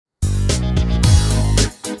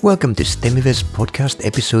Welcome to Stemiverse podcast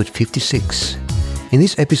episode 56. In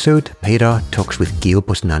this episode, Peter talks with Gil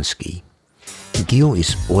Poznanski. Gil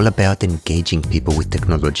is all about engaging people with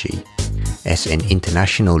technology. As an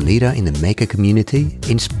international leader in the maker community,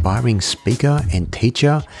 inspiring speaker and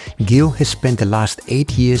teacher, Gil has spent the last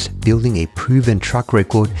 8 years building a proven track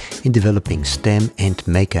record in developing STEM and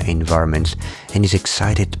maker environments and is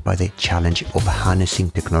excited by the challenge of harnessing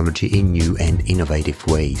technology in new and innovative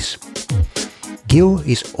ways. Gil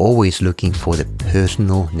is always looking for the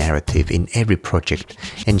personal narrative in every project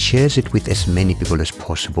and shares it with as many people as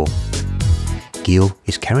possible. Gil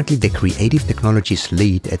is currently the Creative Technologies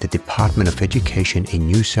Lead at the Department of Education in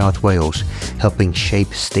New South Wales, helping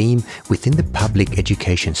shape STEAM within the public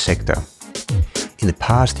education sector. In the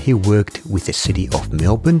past, he worked with the City of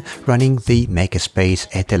Melbourne, running the makerspace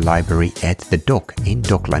at the library at the Dock in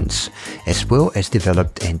Docklands, as well as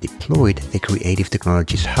developed and deployed the Creative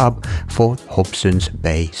Technologies Hub for Hobsons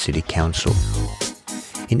Bay City Council.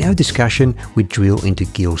 In our discussion, we drill into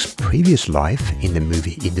Gil's previous life in the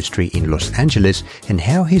movie industry in Los Angeles and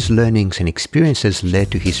how his learnings and experiences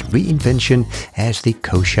led to his reinvention as the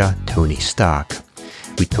kosher Tony Stark.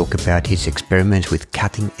 We talk about his experiments with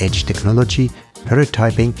cutting-edge technology,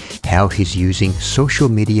 prototyping, how he's using social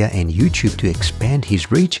media and YouTube to expand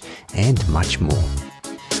his reach, and much more.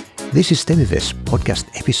 This is Stemiverse podcast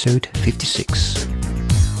episode 56.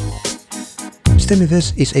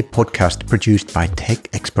 Stemiverse is a podcast produced by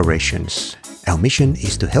Tech Explorations. Our mission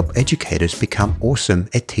is to help educators become awesome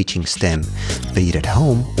at teaching STEM, be it at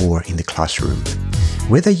home or in the classroom.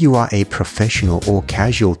 Whether you are a professional or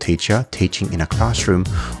casual teacher teaching in a classroom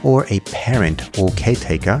or a parent or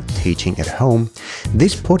caretaker teaching at home,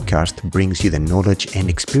 this podcast brings you the knowledge and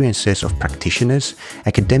experiences of practitioners,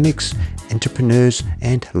 academics, entrepreneurs,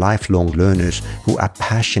 and lifelong learners who are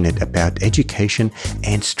passionate about education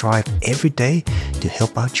and strive every day to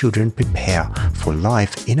help our children prepare for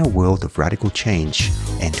life in a world of radical change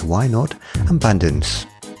and, why not, abundance.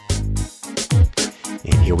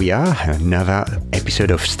 And here we are, another episode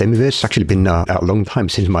of Stemiverse. It's actually been a long time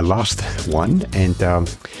since my last one, and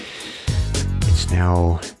it's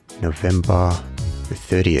now November the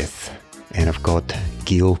 30th, and I've got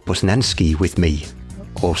Gil Poznanski with me,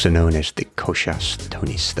 also known as the kosher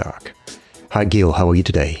Tony Stark. Hi Gil, how are you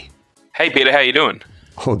today? Hey Peter, how you doing?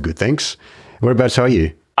 Oh, good, thanks. Whereabouts are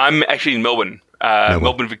you? I'm actually in Melbourne,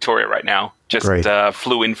 Victoria right now. Just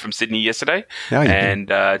flew in from Sydney yesterday,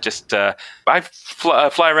 and I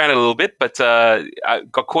fly around a little bit, but I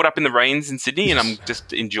got caught up in the rains in Sydney, and I'm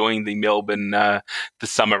just enjoying the Melbourne, the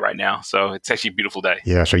summer right now. So it's actually a beautiful day.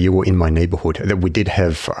 Yeah, so you were in my neighborhood. We did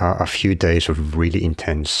have a few days of really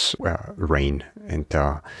intense rain, and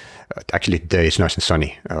actually today it's nice and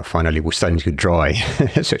sunny. Finally, we're starting to dry,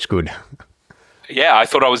 so it's good. Yeah, I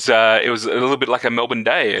thought it was a little bit like a Melbourne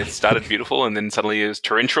day. It started beautiful, and then suddenly it was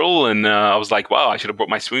torrential, and I was like, wow, I should have brought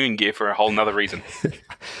my swimming gear for a whole nother reason.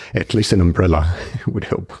 At least an umbrella would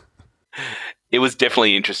help. It was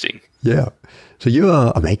definitely interesting. Yeah. So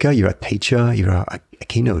you're a maker, you're a teacher, you're a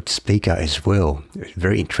keynote speaker as well. It's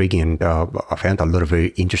very intriguing, and I found a lot of very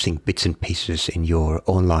interesting bits and pieces in your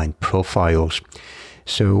online profiles.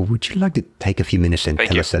 So would you like to take a few minutes and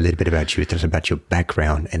tell us a little bit about you, tell us about your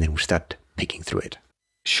background, and then we'll start picking through it?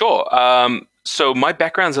 Sure. So my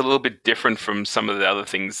background's a little bit different from some of the other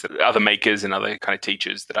things that other makers and other kind of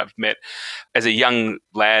teachers that I've met. As a young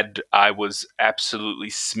lad, I was absolutely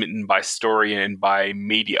smitten by story and by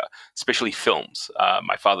media, especially films.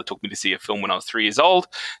 My father took me to see a film when I was 3 years old,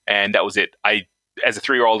 and that was it. As a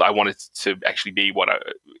 3-year-old, I wanted to actually be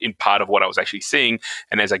in part of what I was actually seeing.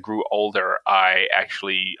 And as I grew older, I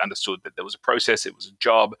actually understood that there was a process. It was a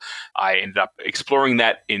job. I ended up exploring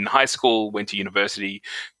that in high school, went to university,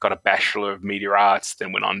 got a Bachelor of Media Arts,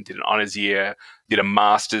 then went on, did an honors year, did a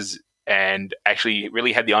master's, and actually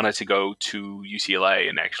really had the honor to go to UCLA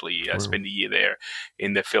and actually spend a year there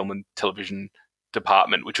in the film and television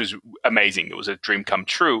department, which was amazing. It was a dream come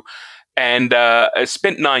true. And I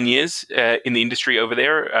spent 9 years in the industry over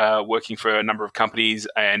there, working for a number of companies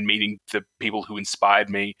and meeting the people who inspired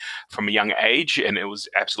me from a young age. And it was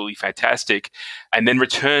absolutely fantastic. And then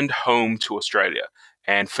returned home to Australia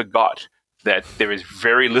and forgot that there is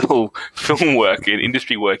very little film work and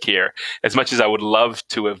industry work here. As much as I would love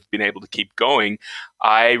to have been able to keep going,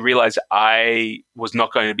 I realized I was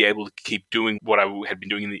not going to be able to keep doing what I had been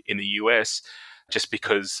doing in the US just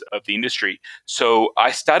because of the industry. So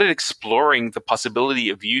I started exploring the possibility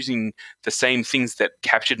of using the same things that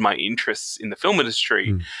captured my interests in the film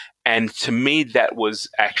industry. And to me, that was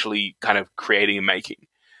actually kind of creating and making.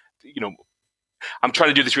 I'm trying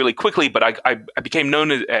to do this really quickly, but I became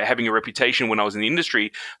known as having a reputation when I was in the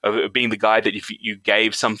industry of being the guy that if you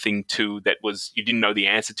gave something to that was you didn't know the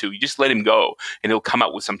answer to, you just let him go and he'll come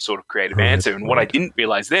up with some sort of creative answer. And what I didn't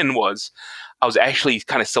realize then was I was actually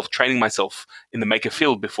kind of self-training myself in the maker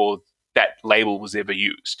field before that label was ever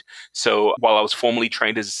used. So while I was formally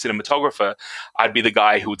trained as a cinematographer, I'd be the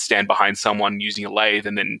guy who would stand behind someone using a lathe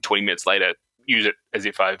and then 20 minutes later use it as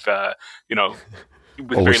if I've,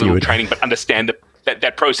 with very little training, but understand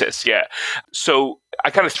that process. Yeah. So I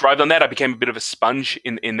kind of thrived on that. I became a bit of a sponge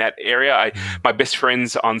in that area. My best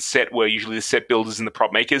friends on set were usually the set builders and the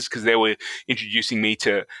prop makers because they were introducing me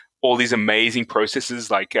to all these amazing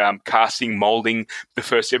processes like casting, molding. The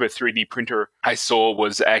first ever 3D printer I saw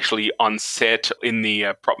was actually on set in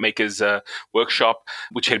the prop maker's workshop,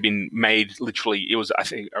 which had been made literally, it was, I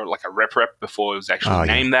think, like a rep before it was actually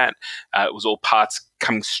named that. It was all parts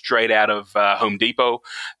coming straight out of Home Depot.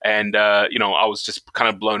 And, I was just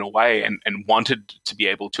kind of blown away and wanted to be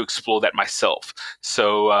able to explore that myself.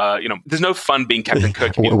 So, there's no fun being Captain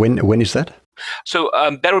Kirk. When is that? So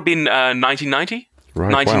that would be in 1990.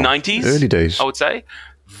 Right, 1990s, wow. Early days. I would say.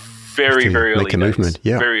 Very early days. Movement.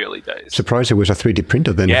 Yeah. Very early days. Surprised it was a 3D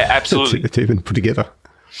printer then. Yeah, absolutely. to even put together.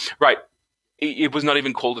 Right. It was not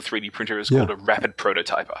even called a 3D printer. It was called a rapid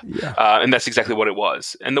prototyper. Yeah. And that's exactly what it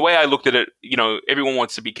was. And the way I looked at it, everyone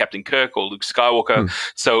wants to be Captain Kirk or Luke Skywalker.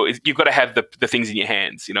 So you've got to have the things in your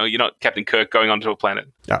hands. You're not Captain Kirk going onto a planet.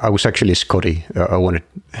 I was actually Scotty. I wanted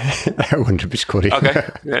to be Scotty. Okay.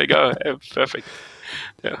 There you go. Perfect.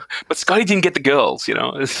 Yeah. But Scotty didn't get the girls,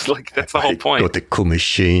 It's like that's the whole point. Got the cool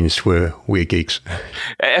machines we're geeks.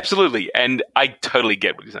 Absolutely, and I totally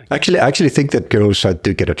get what you're saying. I actually think that girls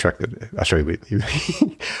do get attracted. Sorry, we're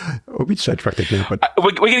a bit sidetracked now, but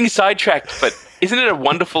we're getting sidetracked. But isn't it a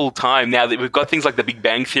wonderful time now that we've got things like the Big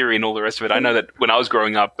Bang Theory and all the rest of it? I know that when I was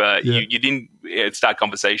growing up, you didn't start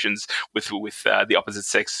conversations with the opposite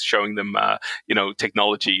sex, showing them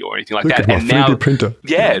technology or anything like that. And now, 3D printer.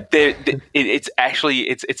 Yeah, it's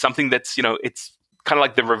actually it's something that's it's kind of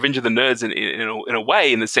like the Revenge of the Nerds in a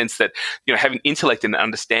way, in the sense that having intellect and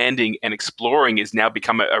understanding and exploring is now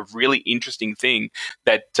become a really interesting thing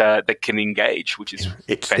that can engage, which is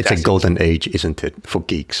fantastic. It's a golden age, isn't it, for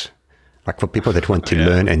geeks? Like for people that want to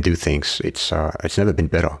learn and do things, it's never been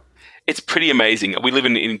better. It's pretty amazing. We live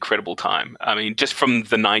in an incredible time. I mean, just from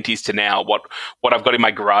the 90s to now, what I've got in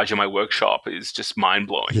my garage and my workshop is just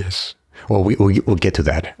mind-blowing. Yes. Well, we'll get to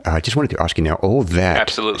that. I just wanted to ask you now, all that.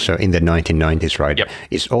 Absolutely. So in the 1990s, right? Yep.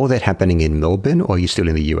 Is all that happening in Melbourne, or are you still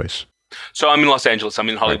in the US? So I'm in Los Angeles. I'm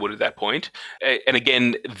in Hollywood at that point. And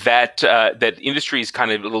again, that industry is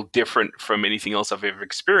kind of a little different from anything else I've ever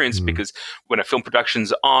experienced, because when a film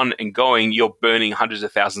production's on and going, you're burning hundreds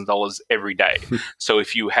of thousands of dollars every day. So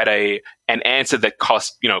if you had an answer that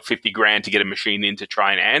cost $50,000 to get a machine in to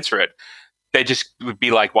try and answer it, they just would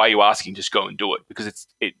be like, "Why are you asking? Just go and do it," because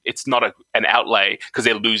it's not an outlay because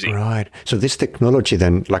they're losing. Right. So this technology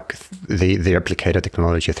then, like the replicator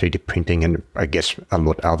technology, 3D printing, and I guess a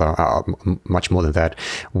lot other, much more than that,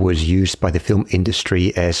 was used by the film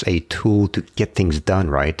industry as a tool to get things done,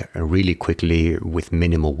 right, really quickly with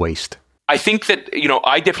minimal waste. I think that,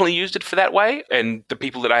 I definitely used it for that way. And the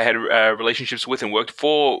people that I had relationships with and worked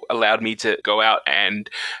for allowed me to go out and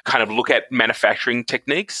kind of look at manufacturing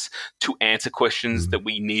techniques to answer questions that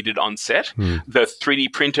we needed on set. The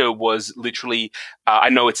 3D printer was literally, I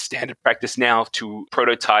know it's standard practice now to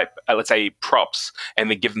prototype, let's say, props and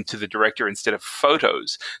then give them to the director instead of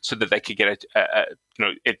photos so that they could get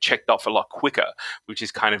it checked off a lot quicker, which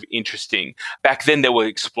is kind of interesting. Back then, they were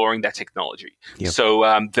exploring that technology. Yep. So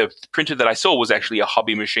the printer that I saw was actually a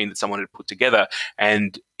hobby machine that someone had put together,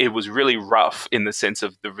 and it was really rough in the sense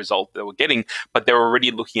of the result they were getting, but they were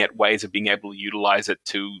already looking at ways of being able to utilize it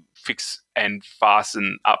to fix and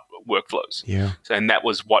fasten up workflows. Yeah. So, and that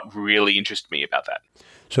was what really interested me about that.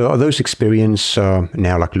 So are those experiences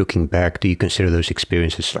now, like looking back, do you consider those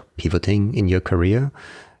experiences like pivoting in your career?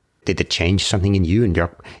 Did it change something in you? And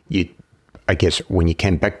I guess when you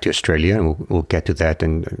came back to Australia, and we'll get to that,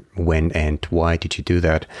 and when and why did you do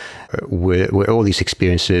that? Were all these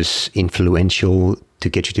experiences influential to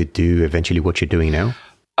get you to do eventually what you're doing now?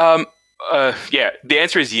 Yeah, the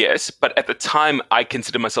answer is yes. But at the time, I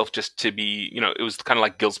considered myself just to be, it was kind of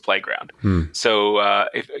like Gil's playground. So, I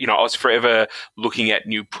was forever looking at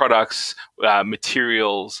new products,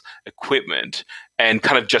 materials, equipment, and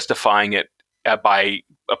kind of justifying it by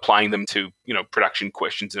applying them to production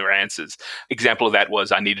questions or answers. Example of that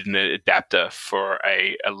was I needed an adapter for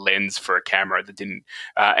a lens for a camera that didn't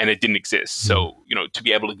and it didn't exist. So to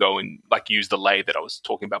be able to go and use the lathe that I was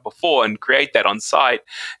talking about before and create that on site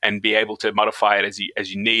and be able to modify it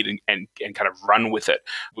as you need and kind of run with it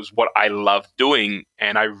was what I loved doing.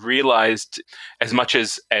 And I realized as much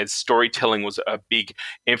as storytelling was a big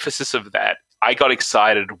emphasis of that, I got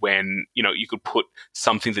excited when, you could put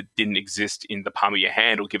something that didn't exist in the palm of your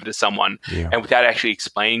hand or give it to someone, and without actually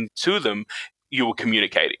explaining to them, you were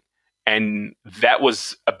communicating. And that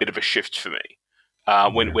was a bit of a shift for me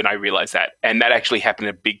when I realized that. And that actually happened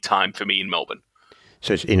a big time for me in Melbourne.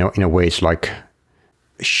 So it's, in a way, it's like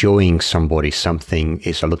showing somebody something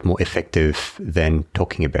is a lot more effective than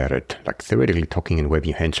talking about it. Like theoretically talking and waving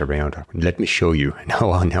your hands around. Let me show you.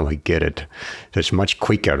 Now I get it. So it's much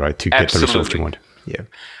quicker, right, to get the result you want. Yeah.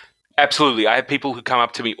 Absolutely. I have people who come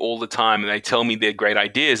up to me all the time and they tell me they're great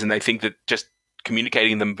ideas and they think that just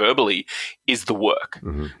communicating them verbally is the work.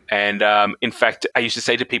 Mm-hmm. And in fact, I used to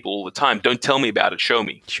say to people all the time, don't tell me about it, show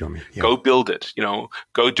me. Show me. Yeah. Go build it,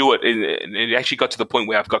 go do it. And it actually got to the point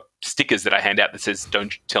where I've got stickers that I hand out that says,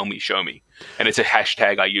 don't tell me, show me. And it's a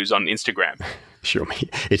hashtag I use on Instagram. Show me.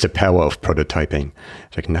 It's a power of prototyping.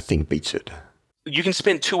 It's like nothing beats it. You can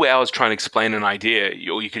spend 2 hours trying to explain an idea,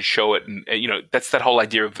 or you can show it. And, that's that whole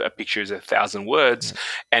idea of a picture is 1,000 words. Yeah.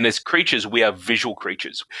 And as creatures, we are visual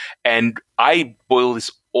creatures. And I boil this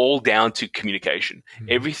all down to communication. Mm-hmm.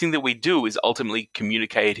 Everything that we do is ultimately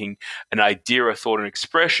communicating an idea, a thought, an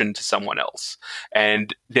expression to someone else.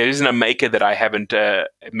 And there isn't a maker that I haven't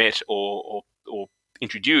met or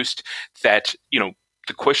introduced that,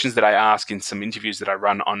 the questions that I ask in some interviews that I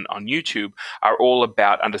run on YouTube are all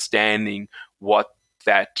about understanding what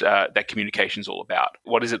that communication is all about.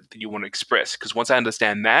 What is it that you want to express? Because once I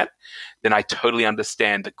understand that, then I totally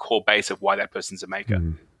understand the core base of why that person's a maker.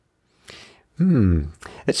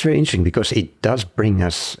 That's very interesting because it does bring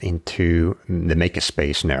us into the maker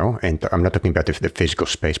space now. And I'm not talking about the physical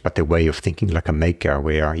space, but the way of thinking like a maker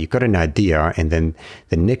where you've got an idea and then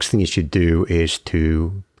the next thing you should do is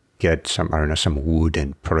to get some wood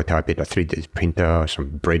and prototype it, a 3D printer,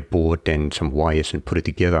 some breadboard and some wires and put it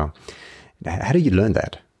together. How do you learn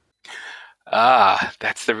that?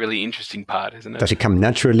 That's the really interesting part, isn't it? Does it come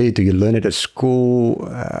naturally? Do you learn it at school?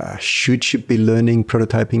 Should you be learning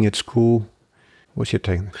prototyping at school? What's your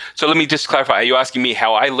take? So let me just clarify. Are you asking me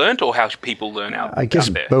how I learned or how people learn out there? I guess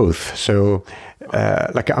both. So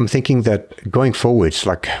I'm thinking that going forwards,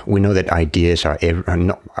 we know that ideas are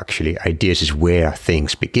not actually, ideas is where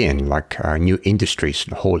things begin. New industries,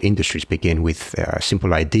 whole industries begin with a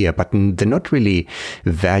simple idea, but they're not really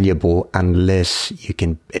valuable unless you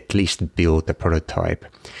can at least build a prototype.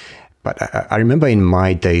 But I remember in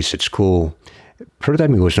my days at school,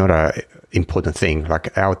 prototyping was not a important thing.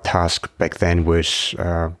 Our task back then was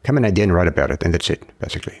come an idea and write about it, and that's it,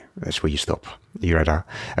 basically. That's where you stop. You write a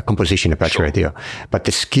composition about your idea. But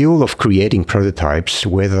the skill of creating prototypes,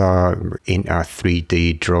 whether in a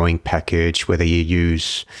 3D drawing package, whether you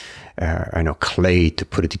use clay to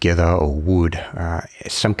put it together or wood,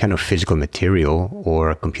 some kind of physical material or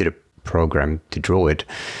a computer program to draw it,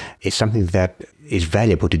 is something that is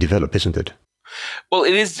valuable to develop, isn't it? Well,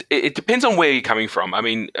 it is. It depends on where you're coming from. I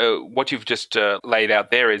mean, what you've just laid out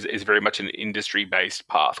there is very much an industry-based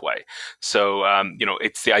pathway. So,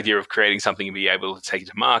 it's the idea of creating something and be able to take it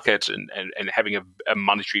to market and having a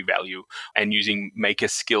monetary value and using maker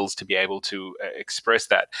skills to be able to express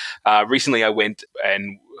that. Recently, I went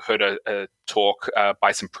and heard a talk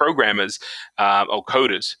by some programmers or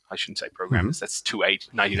coders. I shouldn't say programmers. Mm-hmm.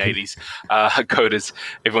 That's 1980s coders.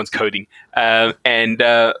 Everyone's coding, and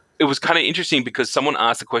it was kind of interesting because someone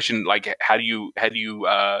asked the question how do you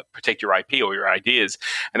protect your IP or your ideas,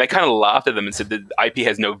 and they kind of laughed at them and said that IP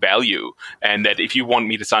has no value, and that if you want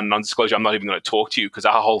me to sign non-disclosure, I'm not even going to talk to you because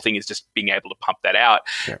our whole thing is just being able to pump that out.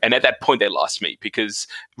 Yeah. And at that point, they lost me because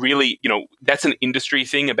really, that's an industry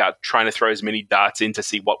thing about trying to throw as many darts in to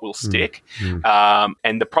see what will stick. Mm.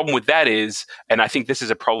 And the problem with that is, and I think this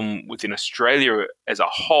is a problem within Australia as a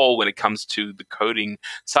whole when it comes to the coding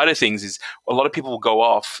side of things, is a lot of people will go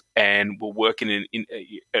off and will work in an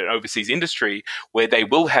overseas industry where they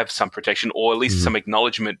will have some protection or at least some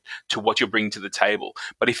acknowledgement to what you're bringing to the table.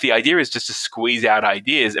 But if the idea is just to squeeze out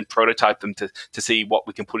ideas and prototype them to see what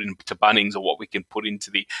we can put into Bunnings or what we can put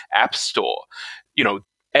into the App Store,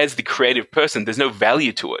 as the creative person, there's no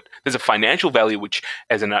value to it. There's a financial value, which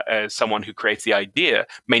as someone who creates the idea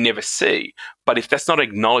may never see. But if that's not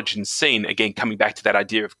acknowledged and seen, again, coming back to that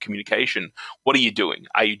idea of communication, what are you doing?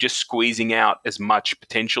 Are you just squeezing out as much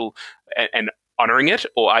potential and honoring it,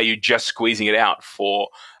 or are you just squeezing it out for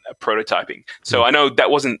prototyping? So I know that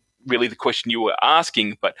wasn't really the question you were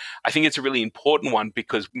asking, but I think it's a really important one,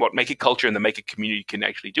 because what Maker culture and the Maker community can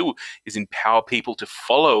actually do is empower people to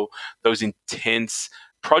follow those intense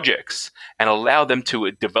projects and allow them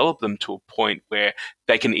to develop them to a point where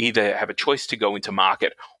they can either have a choice to go into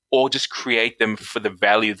market or just create them for the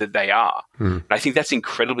value that they are. And I think that's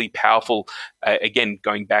incredibly powerful. Again,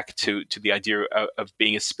 going back to the idea of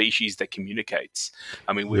being a species that communicates.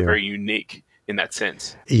 I mean, we're very unique in that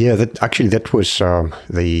sense. Yeah, that was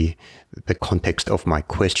the context of my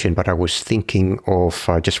question, but I was thinking of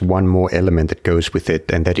just one more element that goes with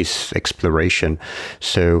it, and that is exploration.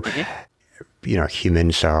 So,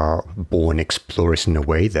 humans are born explorers in a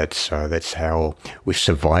way. That's how we've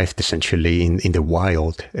survived essentially in the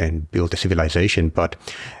wild and built a civilization. But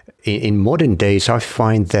in modern days, I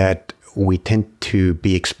find that we tend to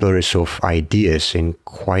be explorers of ideas in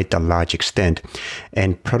quite a large extent,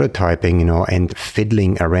 and prototyping, and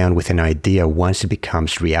fiddling around with an idea once it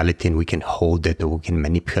becomes reality and we can hold it or we can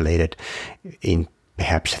manipulate it in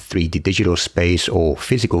perhaps 3D digital space or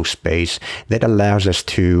physical space, that allows us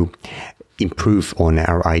to improve on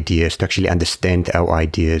our ideas, to actually understand our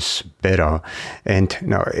ideas better. And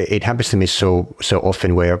it happens to me so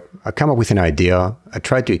often where I come up with an idea, I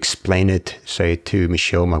try to explain it, say to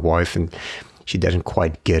Michelle, my wife, and she doesn't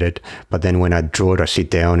quite get it. But then when I draw it, I sit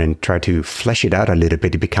down and try to flesh it out a little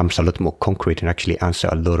bit, it becomes a lot more concrete and actually answer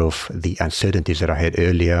a lot of the uncertainties that I had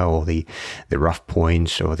earlier, or the rough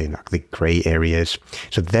points, or the gray areas.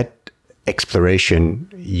 So that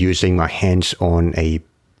exploration using my hands on a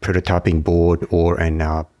prototyping board or an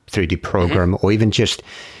 3D program, or even just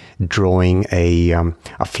drawing a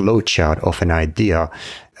flow chart of an idea,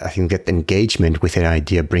 I think that engagement with an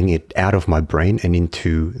idea, bring it out of my brain and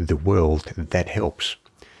into the world, that helps.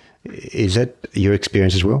 Is that your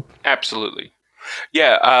experience as well? Absolutely.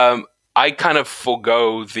 Yeah. I kind of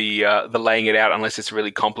forego the laying it out unless it's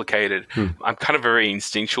really complicated. I'm kind of a very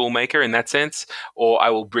instinctual maker in that sense, or I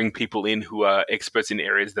will bring people in who are experts in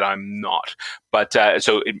areas that I'm not. But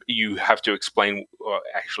you have to explain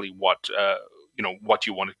actually what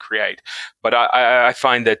you want to create. But I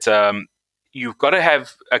find that you've got to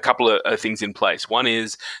have a couple of things in place. One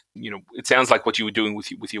is, it sounds like what you were doing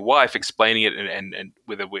with your wife, explaining it, and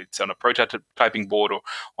whether it's on a prototyping board or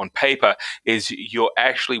on paper, is you're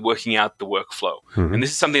actually working out the workflow. And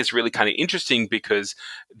this is something that's really kind of interesting, because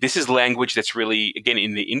this is language that's really, again,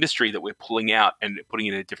 in the industry that we're pulling out and putting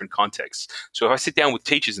in a different context. So if I sit down with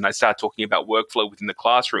teachers and I start talking about workflow within the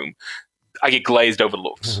classroom, I get glazed over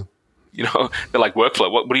looks. They're like,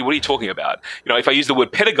 workflow, what are you talking about? If I use the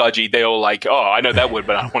word pedagogy, they're all like, oh, I know that word,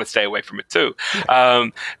 but I want to stay away from it too.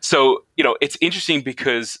 So it's interesting,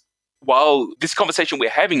 because while this conversation we're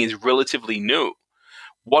having is relatively new,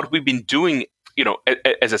 what we've been doing,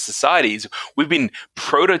 as a society, is we've been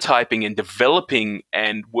prototyping and developing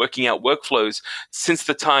and working out workflows since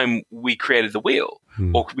the time we created the wheel.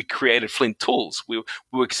 Or we created Flint tools. We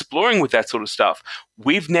were exploring with that sort of stuff.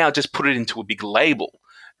 We've now just put it into a big label.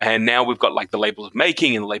 And now we've got like the labels of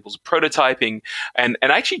making and the labels of prototyping. And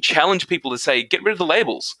I actually challenge people to say, get rid of the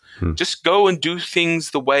labels. Just go and do things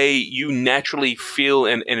the way you naturally feel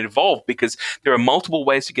and evolve, because there are multiple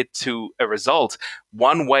ways to get to a result.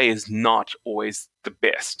 One way is not always the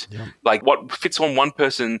best. Like what fits on one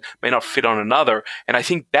person may not fit on another. And I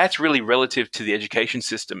think that's really relative to the education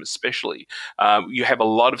system, especially. You have a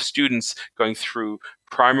lot of students going through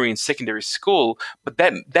primary and secondary school, but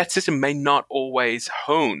that system may not always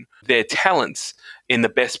hone their talents in the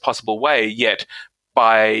best possible way. Yet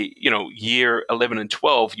by year 11 and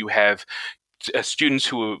 12, you have students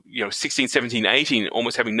who are 16, 17, 18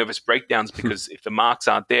 almost having nervous breakdowns because if the marks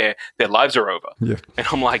aren't there, their lives are over. And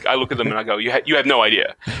I'm like, I look at them and I go, you have no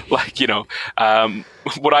idea. Like,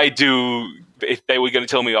 what I do, if they were going to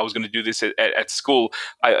tell me I was going to do this at school,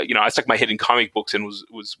 I stuck my head in comic books and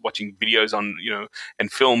was watching videos on,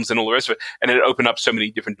 and films and all the rest of it. And it opened up so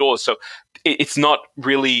many different doors. So it's not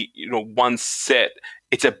really, one set.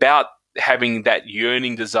 It's about having that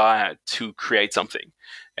yearning desire to create something.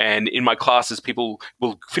 And in my classes, people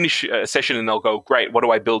will finish a session and they'll go, great, what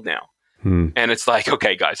do I build now? And it's like,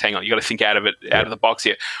 okay, guys, hang on. You got to think out of the box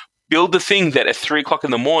here. Build the thing that at 3:00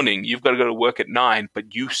 in the morning, you've got to go to work at 9,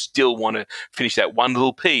 but you still want to finish that one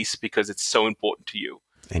little piece because it's so important to you.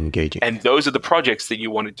 Engaging. And those are the projects that you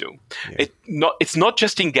want to do. It's not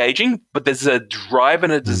just engaging, but there's a drive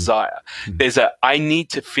and a desire. There's I need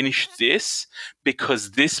to finish this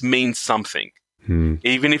because this means something.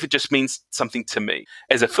 even if it just means something to me.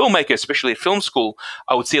 As a filmmaker, especially at film school,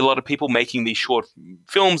 I would see a lot of people making these short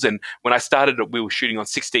films. And when I started, we were shooting on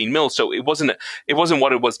 16 mil. So it wasn't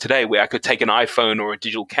what it was today, where I could take an iPhone or a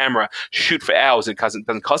digital camera, shoot for hours, and it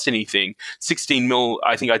doesn't cost anything. 16 mil,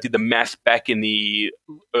 I think I did the math back in the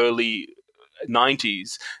early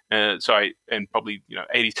 90s, and probably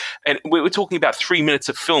 80s, and we were talking about 3 minutes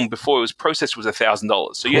of film before it was processed was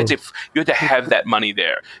 $1,000. So you had to have that money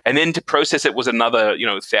there, and then to process it was another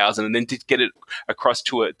 1,000, and then to get it across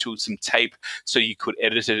to some tape so you could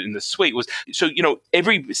edit it in the suite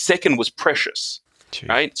every second was precious. Jeez.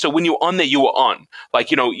 Right? So when you were on there, you were on.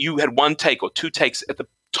 Like you had one take or two takes at the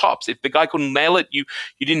tops. If the guy couldn't nail it, you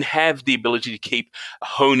didn't have the ability to keep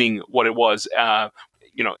honing what it was.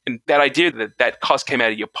 And that idea that cost came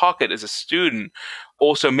out of your pocket as a student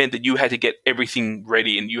also meant that you had to get everything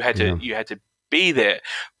ready, and you had to be there.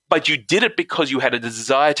 But you did it because you had a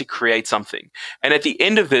desire to create something. And at the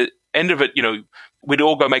end of it, we'd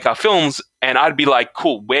all go make our films, and I'd be like,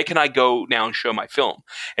 cool, where can I go now and show my film?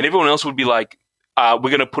 And everyone else would be like,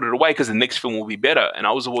 we're going to put it away because the next film will be better. And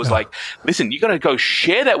I was always like, listen, you got to go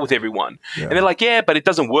share that with everyone. Yeah. And they're like, yeah, but it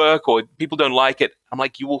doesn't work, or people don't like it. I'm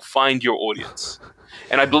like, you will find your audience.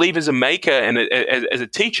 And I believe as a maker and as a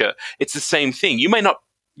teacher, it's the same thing. You might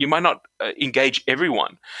not engage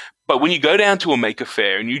everyone, but when you go down to a maker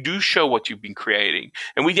fair and you do show what you've been creating,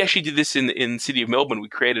 and we actually did this in the city of Melbourne. We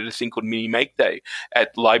created a thing called Mini Make Day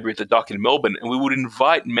at the Library at the Dock in Melbourne, and we would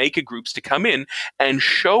invite maker groups to come in and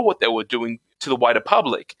show what they were doing to the wider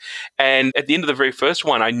public. And at the end of the very first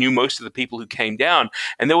one, I knew most of the people who came down,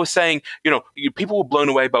 and they were saying, people were blown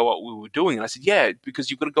away by what we were doing. And I said, yeah,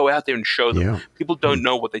 because you've got to go out there and show them. Yeah. People don't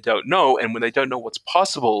know what they don't know. And when they don't know what's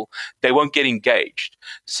possible, they won't get engaged.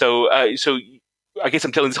 So I guess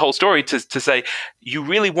I'm telling this whole story to say you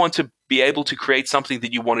really want to be able to create something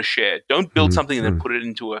that you want to share. Don't build something and then put it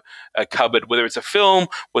into a cupboard, whether it's a film,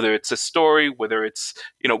 whether it's a story, whether it's,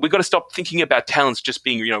 we've got to stop thinking about talents just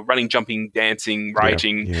being, running, jumping, dancing,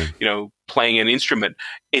 writing, playing an instrument.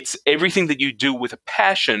 It's everything that you do with a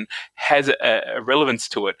passion has a relevance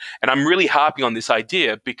to it. And I'm really harping on this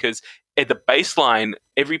idea because at the baseline,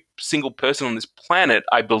 every single person on this planet,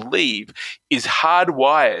 I believe, is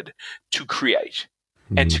hardwired to create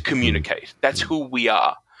and to communicate. That's who we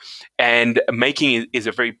are. And making is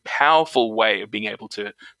a very powerful way of being able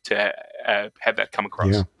to have that come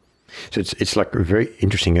across. Yeah. So it's like very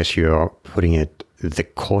interesting as you are putting it, the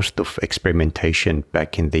cost of experimentation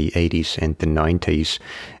back in the 80s and the 90s,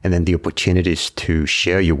 and then the opportunities to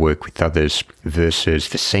share your work with others versus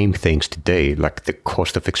the same things today. Like the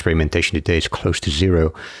cost of experimentation today is close to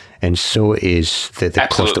zero. And so is the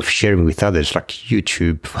cost of sharing with others, like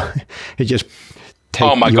YouTube. You just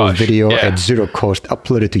take your video at zero cost,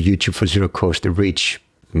 upload it to YouTube for zero cost to reach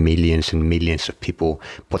millions and millions of people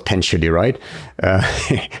potentially, right?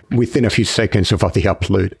 Within a few seconds of the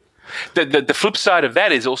upload. The flip side of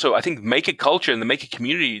that is also, I think, maker culture and the maker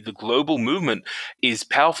community, the global movement, is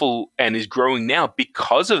powerful and is growing now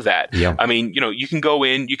because of that. Yeah. I mean, you can go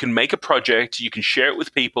in, you can make a project, you can share it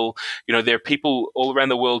with people. There are people all around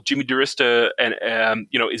the world. Jimmy DiResta, and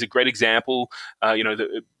is a great example.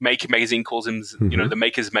 The Maker magazine calls him, the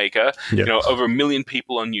Maker's Maker. Yep. Over 1 million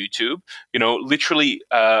people on YouTube. Literally,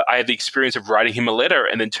 I had the experience of writing him a letter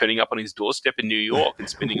and then turning up on his doorstep in New York and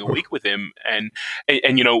spending a week with him, and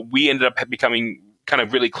we ended up becoming kind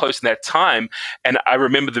of really close in that time. And I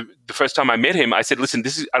remember the first time I met him, I said, listen,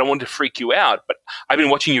 I don't want to freak you out, but I've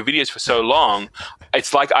been watching your videos for so long.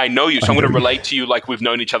 It's like I know you, so I'm going to relate to you like we've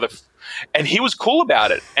known each other. And he was cool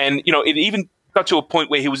about it. And, it even got to a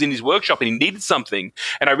point where he was in his workshop and he needed something.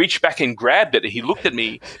 And I reached back and grabbed it, and he looked at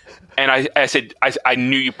me and I said, I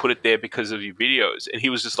knew you put it there because of your videos. And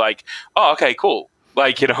he was just like, oh, okay, cool.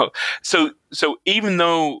 Like, so even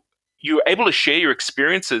though you're able to share your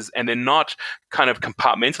experiences and they're not kind of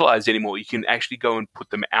compartmentalized anymore, you can actually go and put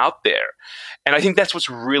them out there. And I think that's what's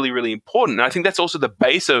really, really important. And I think that's also the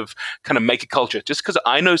base of kind of maker culture. Just because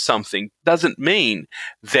I know something doesn't mean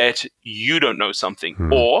that you don't know something.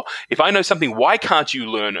 Or if I know something, why can't you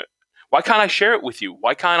learn it? Why can't I share it with you?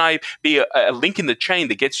 Why can't I be a link in the chain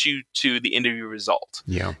that gets you to the end of your result?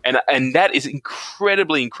 Yeah. And that is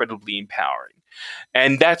incredibly, incredibly empowering.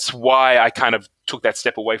 And that's why I kind of took that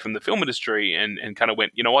step away from the film industry and kind of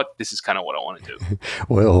went, you know what, this is kind of what I want to do.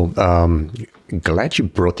 Well, glad you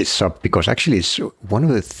brought this up, because actually it's one of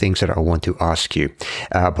the things that I want to ask you.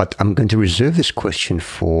 But I'm going to reserve this question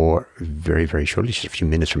for very, very shortly, just a few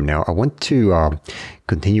minutes from now. I want to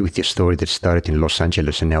continue with your story that started in Los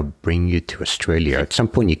Angeles and now bring you to Australia. At some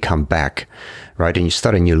point you come back, right, and you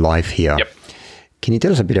start a new life here. Yep. Can you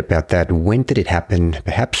tell us a bit about that? When did it happen?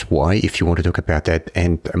 Perhaps why, if you want to talk about that.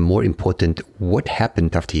 And more important, what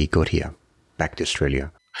happened after you got here, back to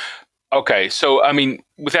Australia? Okay, so I mean,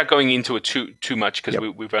 without going into it too much, because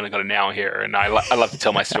we've only got an hour here, and I love to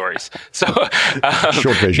tell my stories. So,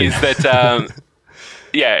 Short version is that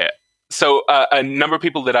yeah? So a number of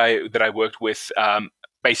people that I worked with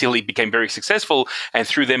basically became very successful, and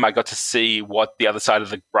through them I got to see what the other side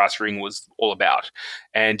of the brass ring was all about.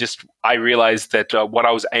 And just I realized that what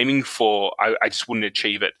I was aiming for, I just wouldn't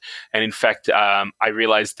achieve it. And in fact, I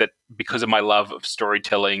realized that because of my love of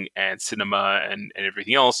storytelling and cinema and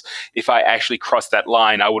everything else, if I actually crossed that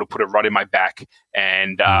line, I would have put it right in my back,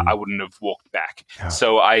 and I wouldn't have walked back. Yeah.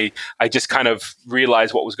 So I just kind of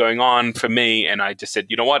realized what was going on for me, and I just said,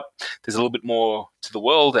 you know what, there's a little bit more to the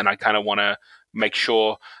world, and I kind of want to make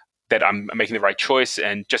sure that I'm making the right choice.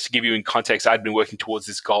 And just to give you in context, I'd been working towards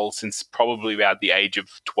this goal since probably about the age of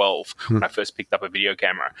 12 when I first picked up a video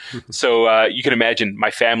camera. So you can imagine my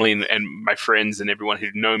family and my friends and everyone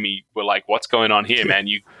who'd known me were like, what's going on here, man?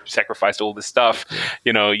 You sacrificed all this stuff.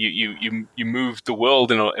 You know, you moved the world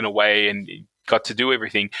in a way and got to do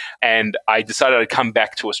everything. And I decided I'd come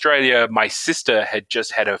back to Australia. My sister had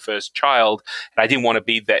just had her first child, and I didn't want to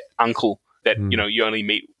be that uncle that, you know, you only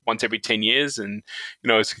meet once every 10 years and, you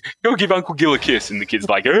know, it's, go give Uncle Gil a kiss. And the kid's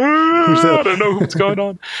like, I don't know what's going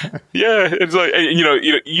on. Yeah. It's like, you know,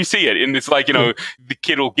 you see it. And it's like, you know, the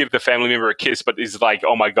kid will give the family member a kiss, but it's like,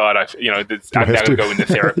 oh my God, I'm now going to go into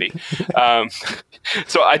therapy.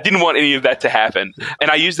 So I didn't want any of that to happen. And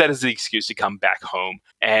I used that as the excuse to come back home.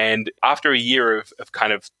 And after a year of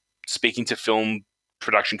kind of speaking to film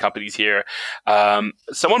production companies here,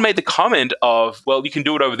 someone made the comment of, well, you can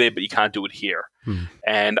do it over there, but you can't do it here.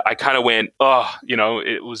 And I kind of went,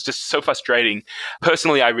 it was just so frustrating.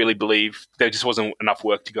 Personally, I really believe there just wasn't enough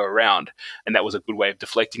work to go around, and that was a good way of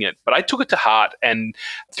deflecting it. But I took it to heart, and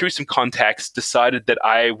through some contacts, decided that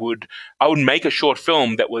I would make a short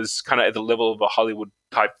film that was kind of at the level of a Hollywood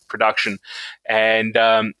type production. And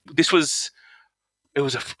this was. It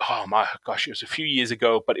was it was a few years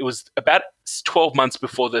ago, but it was about 12 months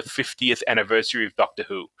before the 50th anniversary of Doctor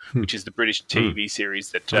Who, which is the British TV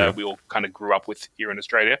series that we all kind of grew up with here in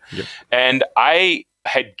Australia. Yep. And I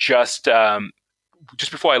had just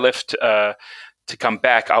before I left to come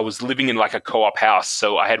back, I was living in like a co-op house.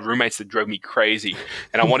 So I had roommates that drove me crazy,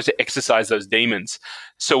 and I wanted to exercise those demons.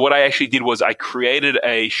 So what I actually did was I created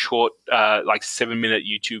a short, 7-minute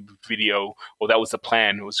YouTube video, or that was the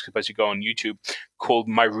plan. It was supposed to go on YouTube, called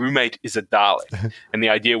 "My Roommate is a Dalek." And the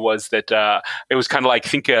idea was that it was kind of like,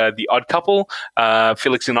 think The Odd Couple,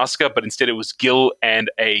 Felix and Oscar, but instead it was Gil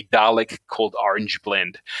and a Dalek called Orange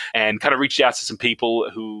Blend, and kind of reached out to some people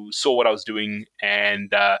who saw what I was doing,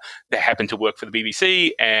 and they happened to work for the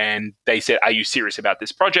BBC, and they said, "Are you serious about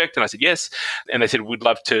this project?" And I said, "Yes." And they said, "We'd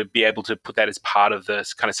love to be able to put that as part of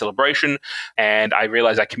this kind of celebration." And I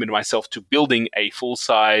realized I committed myself to building a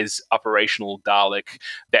full-size operational Dalek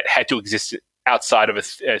that had to exist outside of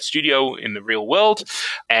a studio in the real world.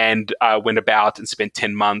 And I went about and spent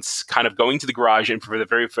 10 months kind of going to the garage, and for the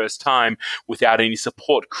very first time, without any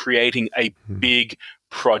support, creating a big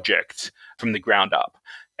project from the ground up.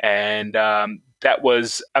 And that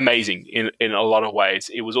was amazing in a lot of ways.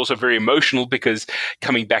 It was also very emotional because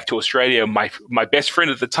coming back to Australia, my best friend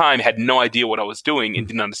at the time had no idea what I was doing and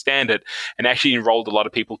didn't understand it, and actually enrolled a lot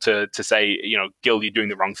of people to say, you know, "Gil, you're doing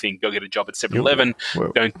the wrong thing. Go get a job at 7-Eleven.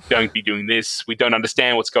 Don't be doing this. We don't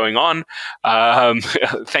understand what's going on."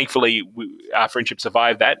 Thankfully, our friendship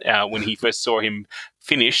survived that. When he first saw him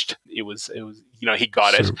finished, it was he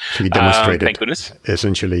got it. So he demonstrated, thank goodness.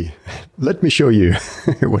 Essentially, let me show you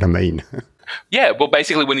what I mean. Yeah, well,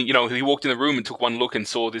 basically, when he walked in the room and took one look and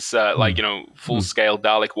saw this full-scale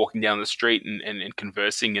Dalek walking down the street and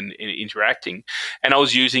conversing and interacting, and I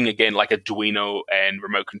was using again like Arduino and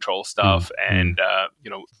remote control stuff and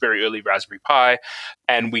very early Raspberry Pi,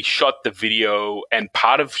 and we shot the video. And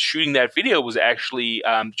part of shooting that video was actually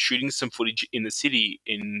shooting some footage in the city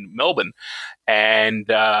in Melbourne,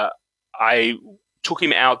 and I took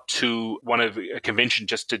him out to a convention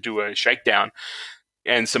just to do a shakedown.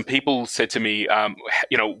 And some people said to me,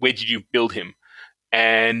 "Where did you build him?"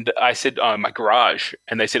 And I said, "Oh, my garage."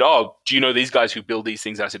 And they said, "Oh, do you know these guys who build these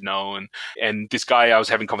things?" And I said, "No." And this guy I was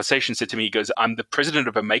having conversation said to me, he goes, "I'm the president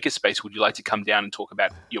of a makerspace. Would you like to come down and talk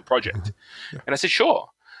about your project?" And I said, "Sure."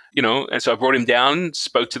 And so I brought him down,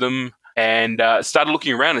 spoke to them, and started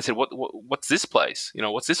looking around and said, what's this place?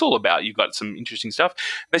 What's this all about? You've got some interesting stuff.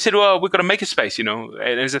 They said, "Well, we've got a makerspace,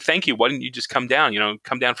 and as a thank you, why don't you just come down,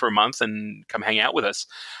 come down for a month and come hang out with us?"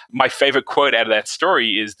 My favorite quote out of that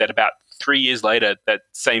story is that about 3 years later, that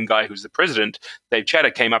same guy who's the president, Dave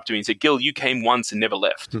Chatter, came up to me and said, Gil, you came once and never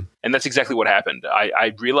left. And that's exactly what happened.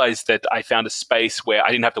 I realized that I found a space where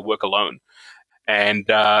I didn't have to work alone. And,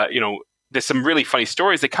 there's some really funny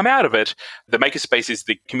stories that come out of it. The Makerspace is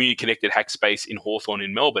the community-connected hack space in Hawthorne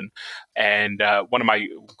in Melbourne. And one of my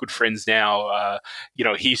good friends now,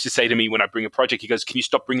 he used to say to me when I bring a project, he goes, can you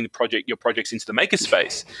stop bringing your projects into the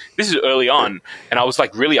Makerspace? This is early on. And I was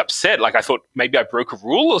like really upset. Like I thought maybe I broke a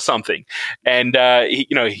rule or something. And,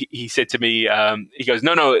 he said to me, he goes,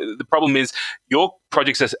 no, the problem is your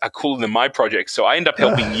projects are cooler than my projects. So I end up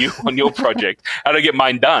helping you on your project. I don't get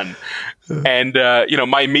mine done. And,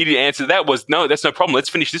 my immediate answer to that was, no, that's no problem. Let's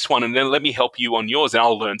finish this one and then let me help you on yours and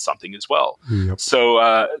I'll learn something as well. Yep.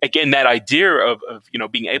 So, again, that idea of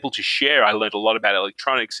being able to share, I learned a lot about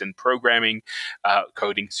electronics and programming,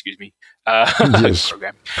 coding, excuse me. Yes,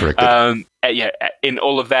 programming. correct. In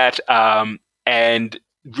all of that. And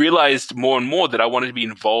realized more and more that I wanted to be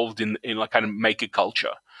involved in like kind of maker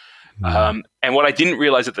culture. And what I didn't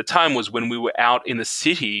realize at the time was when we were out in the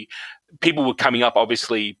city, people were coming up,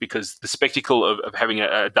 obviously, because the spectacle of having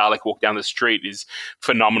a Dalek walk down the street is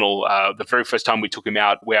phenomenal. The very first time we took him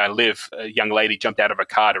out where I live, a young lady jumped out of a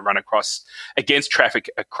car to run against traffic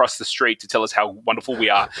across the street to tell us how wonderful we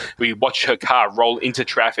are. We watched her car roll into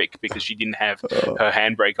traffic because she didn't have her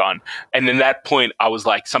handbrake on. And then at that point, I was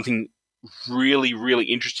like, something really, really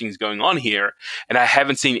interesting is going on here. And I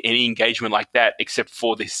haven't seen any engagement like that except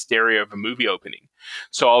for the hysteria of a movie opening.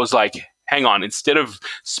 So I was like, hang on, instead of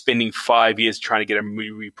spending 5 years trying to get a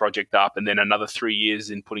movie project up and then another 3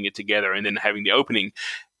 years in putting it together and then having the opening,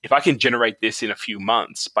 if I can generate this in a few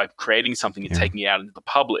months by creating something and taking it out into the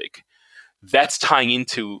public, that's tying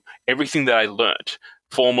into everything that I learned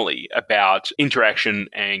formally about interaction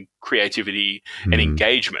and creativity and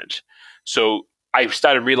engagement. So I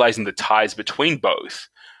started realizing the ties between both.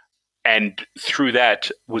 And through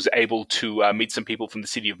that, was able to meet some people from the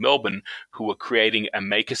city of Melbourne who were creating a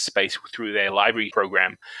makerspace through their library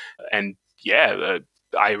program. And I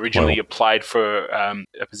originally applied for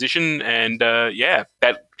a position, and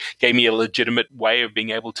that gave me a legitimate way of being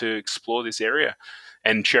able to explore this area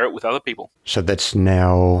and share it with other people. So that's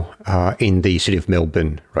now in the city of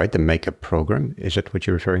Melbourne, right? The Maker program. Is that what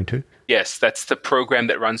you're referring to? Yes, that's the program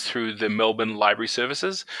that runs through the Melbourne Library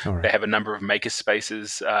Services. Right. They have a number of maker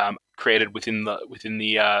spaces created within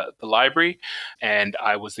the library, and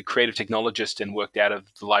I was the creative technologist and worked out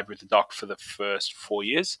of the library at the dock for the first 4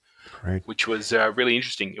 years, which was really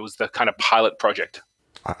interesting. It was the kind of pilot project.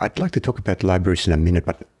 I'd like to talk about libraries in a minute,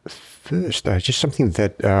 but first, just something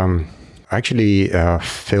that I actually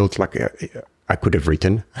felt like I could have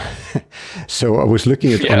written. So I was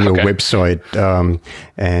looking at on your website,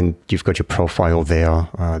 and you've got your profile there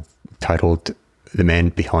titled "The Man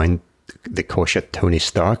Behind the Kosher Tony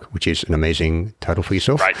Stark," which is an amazing title for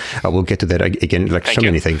yourself. Right. We'll get to that again, like Thank so you.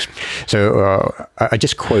 Many things. So I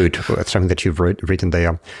just quote something that you've written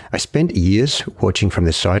there. "I spent years watching from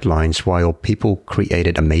the sidelines while people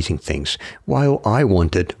created amazing things, while I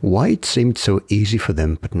wondered why it seemed so easy for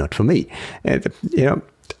them, but not for me." And,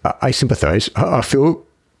 I sympathize. I feel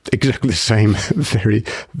exactly the same very,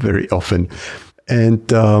 very often. And,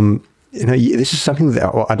 this is something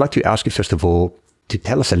that I'd like to ask you, first of all, to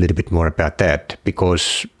tell us a little bit more about that,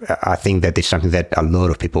 because I think that is something that a lot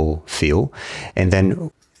of people feel. And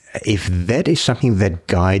then if that is something that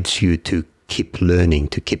guides you to keep learning,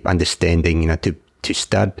 to keep understanding, to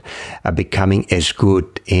start becoming as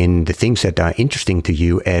good in the things that are interesting to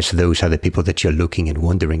you as those other people that you're looking and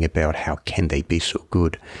wondering about, how can they be so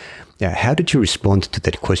good? How did you respond to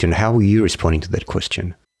that question? How are you responding to that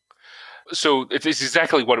question? So it's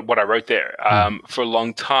exactly what I wrote there. For a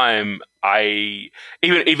long time, I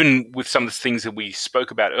even with some of the things that we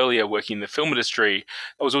spoke about earlier, working in the film industry,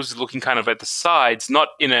 I was always looking kind of at the sides, not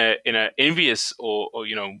in a envious or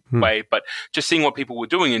way, but just seeing what people were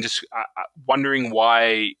doing and just wondering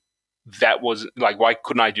why that was like, why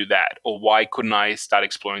couldn't I do that, or why couldn't I start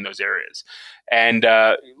exploring those areas? And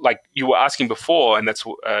like you were asking before, and that's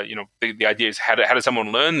the idea is how does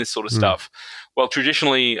someone learn this sort of stuff? Well,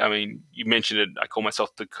 traditionally, I mean, you mentioned it. I call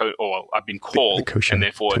myself I've been called, and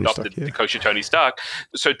therefore Tony adopted Stark, the kosher Tony Stark.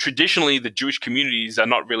 So traditionally, the Jewish communities are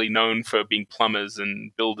not really known for being plumbers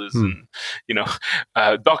and builders and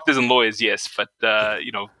doctors and lawyers, yes, but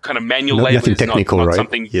kind of manual labor nothing is technical, not right?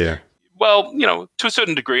 something. Yeah. Well, to a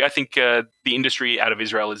certain degree, I think the industry out of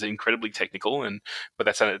Israel is incredibly technical, but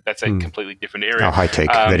that's a completely different area. High tech.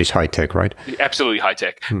 That is high tech, right? Absolutely high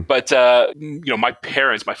tech. But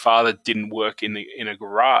my father didn't work in a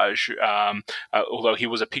garage. Although he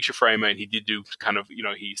was a picture framer and he did do kind of,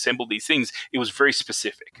 he assembled these things. It was very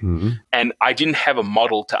specific, and I didn't have a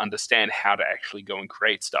model to understand how to actually go and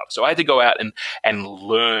create stuff. So I had to go out and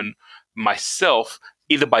learn myself,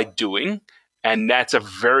 either by doing. And that's a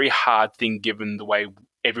very hard thing given the way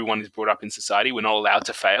everyone is brought up in society. We're not allowed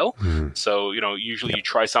to fail. So, usually you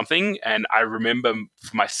try something. And I remember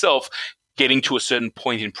for myself getting to a certain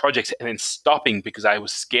point in projects and then stopping because I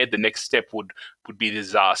was scared the next step would be a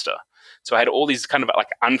disaster. So I had all these kind of like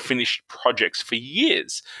unfinished projects for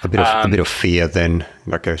years. A bit of fear then,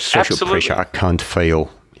 like a social pressure. I can't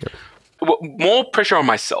fail. Well, more pressure on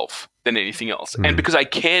myself than anything else. And because I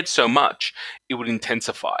cared so much, it would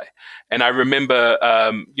intensify. And I remember,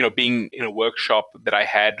 being in a workshop that I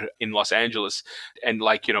had in Los Angeles and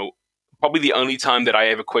probably the only time that I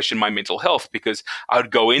ever questioned my mental health, because I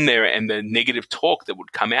would go in there and the negative talk that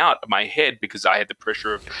would come out of my head because I had the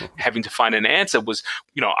pressure of having to find an answer was,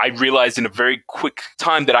 I realized in a very quick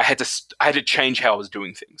time that I had to change how I was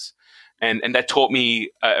doing things. And that taught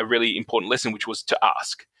me a really important lesson, which was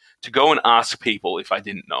to go and ask people if I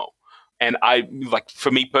didn't know. And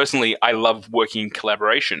for me personally, I love working in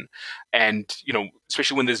collaboration and,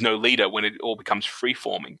 especially when there's no leader, when it all becomes free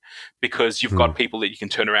forming, because you've got people that you can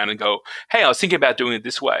turn around and go, hey, I was thinking about doing it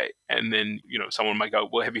this way. And then, someone might go,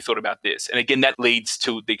 well, have you thought about this? And again, that leads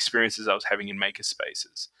to the experiences I was having in maker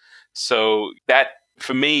spaces. So that,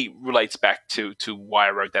 for me, relates back to why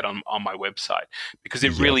I wrote that on my website, because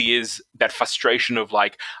it really is that frustration of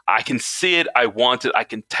like, I can see it, I want it, I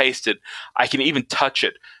can taste it, I can even touch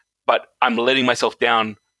it, but I'm letting myself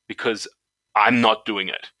down because I'm not doing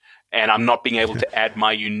it. And I'm not being able to add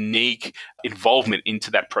my unique involvement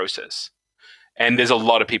into that process. And there's a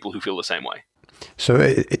lot of people who feel the same way. So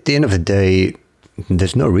at the end of the day,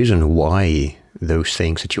 there's no reason why those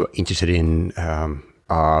things that you're interested in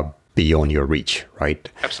are beyond your reach, right?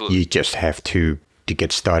 Absolutely. You just have to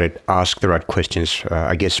get started, ask the right questions.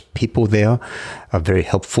 I guess people there are very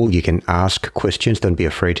helpful. You can ask questions, don't be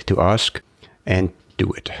afraid to ask, and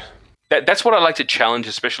do it. That's what I like to challenge,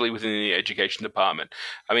 especially within the education department.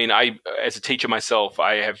 I mean, as a teacher myself,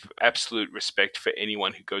 I have absolute respect for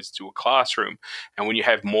anyone who goes to a classroom. And when you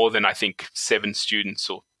have more than, I think, 7 students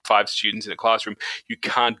or 5 students in a classroom, you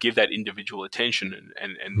can't give that individual attention.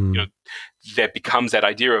 And there becomes that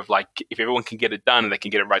idea of like, if everyone can get it done and they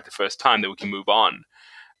can get it right the first time, then we can move on.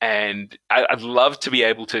 And I'd love to be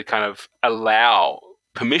able to kind of allow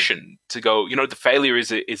permission to go, the failure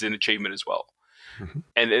is an achievement as well.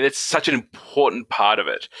 And it's such an important part of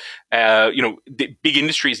it. The big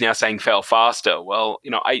industry is now saying fail faster. Well,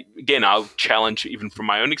 I'll challenge even from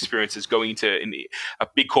my own experiences going into a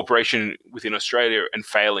big corporation within Australia and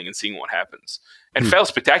failing and seeing what happens and fail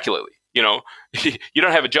spectacularly. You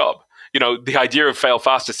don't have a job. The idea of fail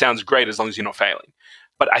faster sounds great as long as you're not failing.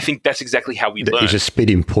 But I think that's exactly how we learn. It's a bit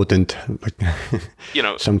important.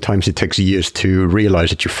 Sometimes it takes years to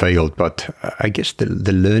realize that you failed, but I guess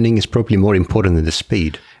the learning is probably more important than the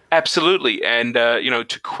speed. Absolutely. And,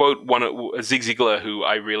 to quote Zig Ziglar, who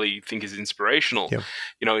I really think is inspirational,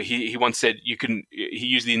 he once said, he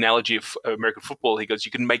used the analogy of American football. He goes,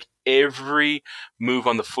 you can make every move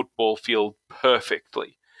on the football field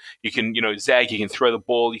perfectly. You can, zag, you can throw the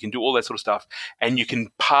ball, you can do all that sort of stuff, and you can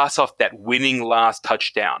pass off that winning last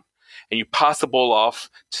touchdown. And you pass the ball off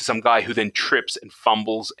to some guy who then trips and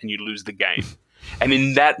fumbles and you lose the game. And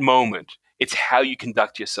in that moment, it's how you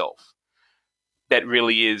conduct yourself that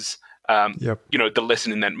really is, the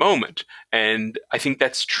lesson in that moment. And I think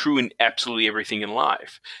that's true in absolutely everything in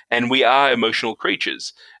life. And we are emotional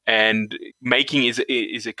creatures. And making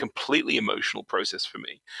is a completely emotional process for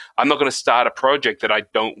me. I'm not going to start a project that I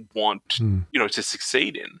don't want, to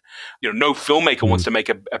succeed in. No filmmaker wants to make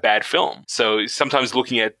a bad film. So sometimes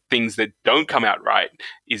looking at things that don't come out right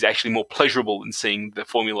is actually more pleasurable than seeing the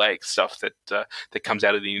formulaic stuff that comes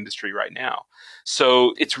out of the industry right now.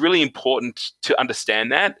 So it's really important to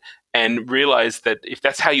understand that and realize that if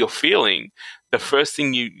that's how you're feeling, the first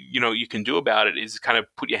thing you can do about it is kind of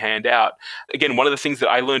put your hand out. Again, one of the things that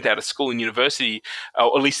I learned out of school and university,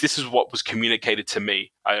 or at least this is what was communicated to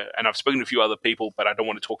me, and I've spoken to a few other people, but I don't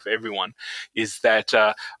want to talk for everyone, is that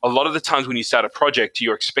a lot of the times when you start a project,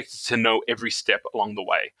 you're expected to know every step along the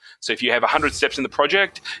way. So if you have 100 steps in the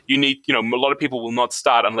project, you need, a lot of people will not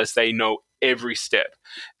start unless they know every step.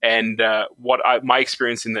 And my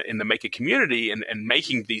experience in the maker community and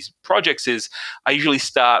making these projects is I usually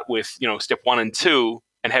start with, step 1 and 2,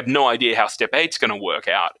 and have no idea how step 8's going to work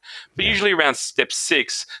out. But usually around step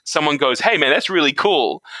 6, someone goes, hey, man, that's really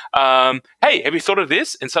cool. Hey, have you thought of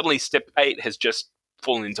this? And suddenly step 8 has just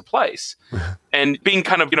fallen into place. And being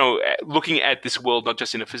kind of, looking at this world, not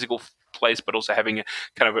just in a physical place, but also having a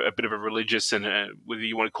bit of a religious and whether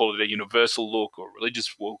you want to call it a universal look or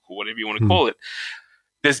religious look or whatever you want to call it,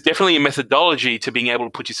 there's definitely a methodology to being able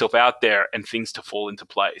to put yourself out there and things to fall into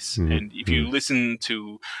place. And if you listen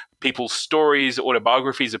to people's stories,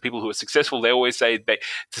 autobiographies of people who are successful, they always say that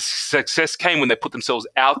the success came when they put themselves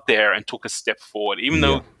out there and took a step forward, even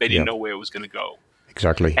though they didn't know where it was going to go.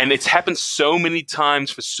 Exactly. And it's happened so many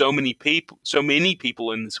times for so many people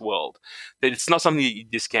in this world that it's not something that you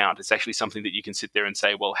discount. It's actually something that you can sit there and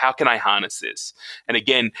say, well, how can I harness this? And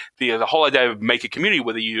again, the whole idea of make a community,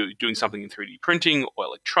 whether you're doing something in 3D printing or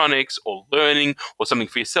electronics or learning or something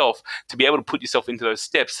for yourself, to be able to put yourself into those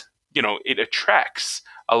steps, it attracts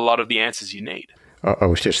a lot of the answers you need. I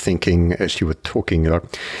was just thinking as you were talking,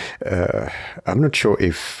 I'm not sure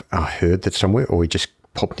if I heard that somewhere or it just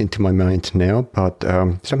popped into my mind now, but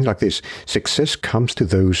something like this: success comes to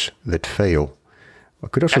those that fail. I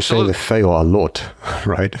could also say they fail a lot,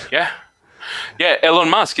 right? Yeah. Elon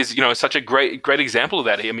Musk is such a great example of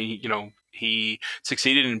that. I mean, he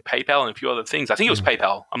succeeded in PayPal and a few other things. I think it was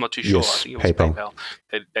PayPal. I'm not too sure. Yes, I think it was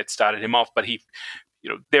PayPal that started him off. But he,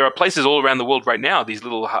 there are places all around the world right now, these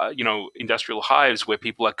little industrial hives where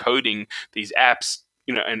people are coding these apps,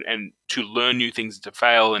 and to learn new things, to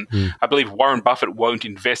fail. And I believe Warren Buffett won't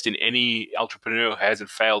invest in any entrepreneur who hasn't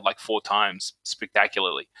failed like 4 times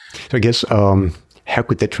spectacularly. So I guess, how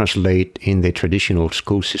could that translate in the traditional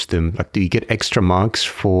school system? Like, do you get extra marks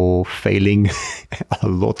for failing a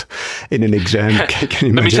lot in an exam? Can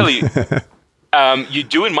you imagine? Let me tell you. You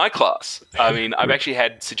do in my class. I mean, I've actually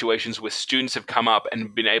had situations where students have come up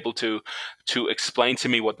and been able to explain to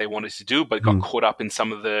me what they wanted to do, but got caught up in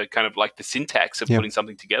some of the kind of like the syntax of putting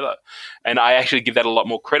something together. And I actually give that a lot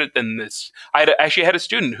more credit than this. I actually had a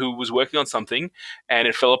student who was working on something and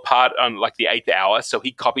it fell apart on like the 8th hour. So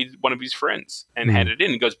he copied one of his friends and handed it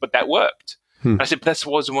in. He goes, but that worked. And I said, but that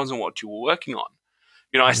wasn't what you were working on.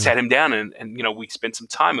 I sat him down and we spent some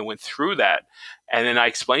time and went through that. And then I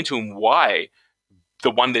explained to him why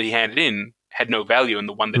the one that he handed in had no value and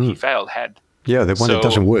the one that he failed had. Yeah, the one that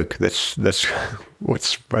doesn't work. That's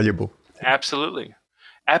what's valuable. Absolutely.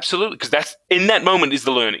 Because that's in that moment is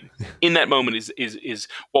the learning. In that moment is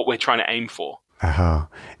what we're trying to aim for.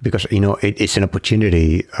 Because, it's an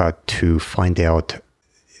opportunity to find out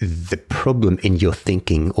the problem in your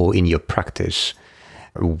thinking or in your practice,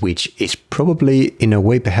 which is probably in a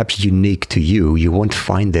way perhaps unique to you. You won't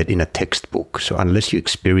find that in a textbook. So unless you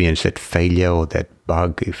experience that failure or that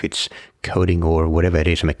bug, if it's coding or whatever it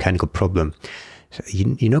is, a mechanical problem,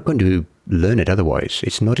 you're not going to learn it otherwise.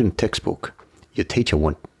 It's not in a textbook. Your teacher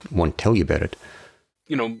won't tell you about it.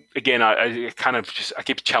 Again, I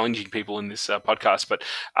keep challenging people in this podcast, but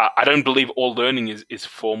I don't believe all learning is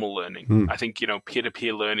formal learning. I think,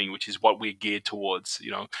 peer-to-peer learning, which is what we're geared towards.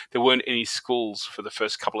 There weren't any schools for the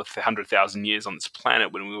first couple of 100,000 years on this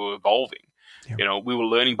planet when we were evolving. Yep. We were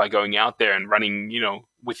learning by going out there and running,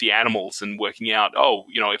 with the animals and working out,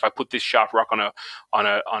 if I put this sharp rock on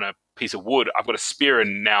a piece of wood, I've got a spear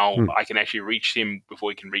and now I can actually reach him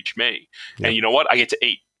before he can reach me. Yep. And you know what? I get to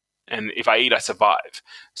eat. And if I eat, I survive.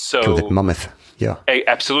 So kill that mammoth. Yeah.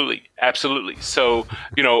 Absolutely. So,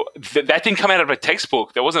 that didn't come out of a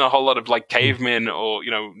textbook. There wasn't a whole lot of like cavemen or,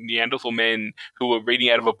 Neanderthal men who were reading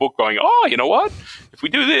out of a book going, oh, you know what? If we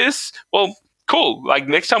do this, well, cool. Like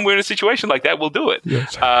next time we're in a situation like that, we'll do it.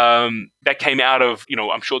 Yes. That came out of,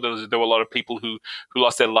 I'm sure there were a lot of people who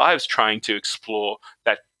lost their lives trying to explore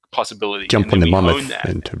that possibility. Jump on the mammoth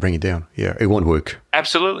and to bring it down. Yeah, it won't work.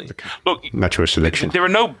 Absolutely. Look, natural selection. There are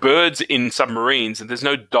no birds in submarines and there's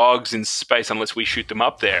no dogs in space unless we shoot them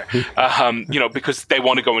up there, because they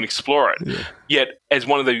want to go and explore it. Yeah. Yet, as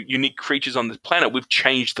one of the unique creatures on this planet, we've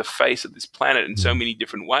changed the face of this planet in so many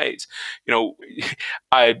different ways.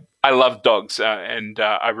 I love dogs, and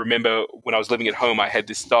I remember when I was living at home, I had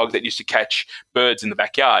this dog that used to catch birds in the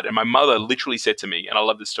backyard, and my mother literally said to me, and I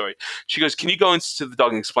love this story, she goes, can you go into the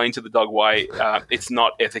dog and explain to the dog why it's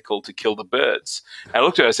not ethical to kill the birds? And I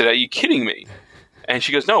looked at her, I said, are you kidding me? And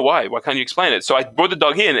she goes, no, why? Why can't you explain it? So I brought the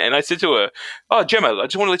dog in and I said to her, oh, Gemma, I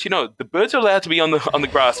just want to let you know, the birds are allowed to be on the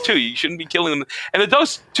grass too. You shouldn't be killing them. And the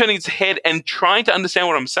dog's turning its head and trying to understand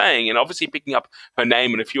what I'm saying and obviously picking up her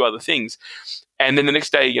name and a few other things. And then the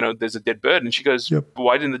next day, there's a dead bird. And she goes, yep.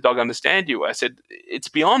 Why didn't the dog understand you? I said, it's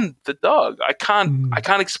beyond the dog. I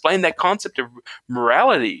can't explain that concept of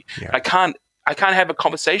morality. Yeah. I can't have a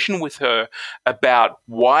conversation with her about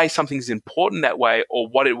why something's important that way or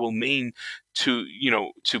what it will mean to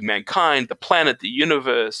mankind, the planet, the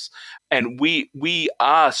universe, and we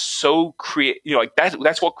are so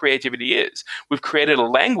that's what creativity is. We've created a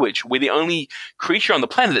language. We're the only creature on the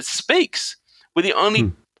planet that speaks. We're the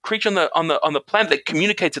only creature on the planet that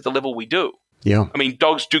communicates at the level we do. Yeah. I mean,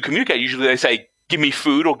 dogs do communicate. Usually they say, give me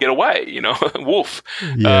food or get away, wolf.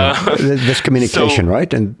 Yeah, there's communication,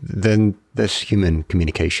 right? And then there's human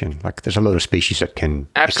communication. Like there's a lot of species that can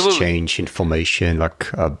exchange information,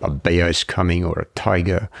 like a bear is coming or a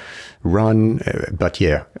tiger, run. But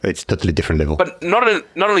yeah, it's totally different level. But not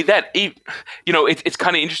only that, it's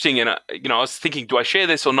kind of interesting. And, I was thinking, do I share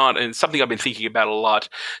this or not? And it's something I've been thinking about a lot.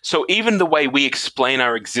 So even the way we explain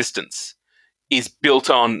our existence is built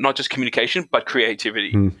on not just communication, but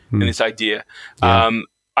creativity and this idea. Yeah.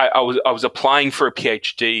 I was applying for a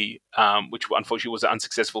PhD, which unfortunately was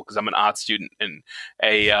unsuccessful because I'm an art student and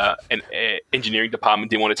an engineering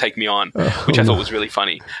department didn't want to take me on, which I thought was really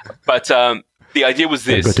funny. But the idea was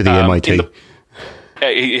this. Go to the MIT.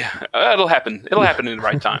 It'll happen. It'll happen in the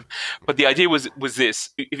right time. But the idea was this.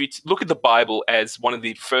 If you look at the Bible as one of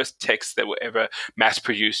the first texts that were ever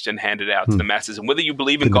mass-produced and handed out to the masses, and whether you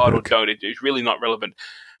believe in God or don't, it's really not relevant.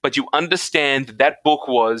 But you understand that book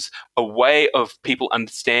was a way of people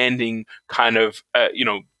understanding kind of,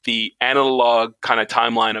 the analog kind of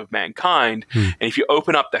timeline of mankind. And if you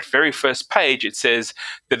open up that very first page, it says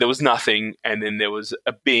that there was nothing, and then there was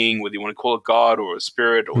a being, whether you want to call it God or a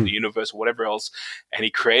spirit or the universe or whatever else. And he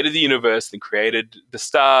created the universe, then created the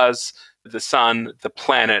stars, the sun, the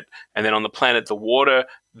planet, and then on the planet, the water,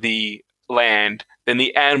 the land, then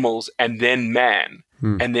the animals, and then man.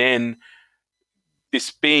 And then this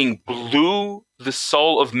being blew the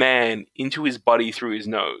soul of man into his body through his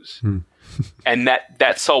nose. And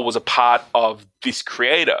that soul was a part of this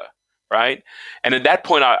creator, right? And at that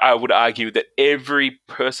point, I would argue that every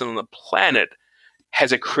person on the planet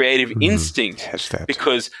has a creative instinct.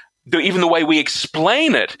 Because even the way we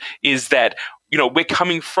explain it is that, we're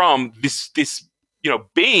coming from this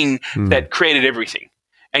being that created everything.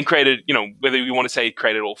 And created, whether you want to say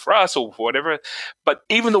created all for us or for whatever, but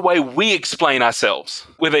even the way we explain ourselves,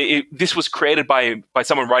 whether this was created by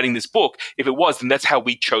someone writing this book, if it was, then that's how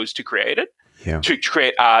we chose to create it, to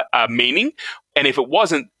create our meaning. And if it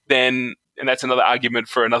wasn't, then, and that's another argument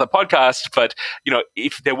for another podcast, but,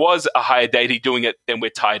 if there was a higher deity doing it, then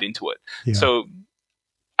we're tied into it. Yeah. So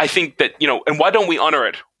I think that, and why don't we honor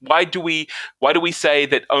it? Why do we say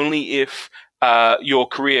that only if your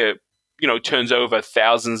career turns over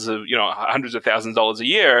thousands of, hundreds of thousands of dollars a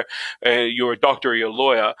year, you're a doctor or you're a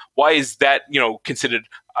lawyer. Why is that, considered,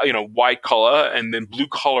 white collar, and then blue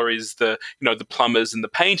collar is the, the plumbers and the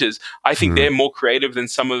painters? I think they're more creative than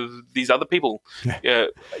some of these other people,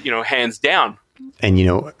 hands down.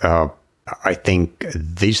 And, I think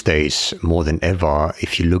these days, more than ever,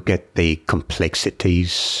 if you look at the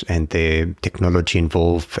complexities and the technology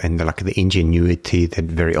involved and the ingenuity that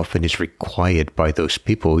very often is required by those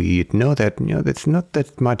people, you'd know that, there's not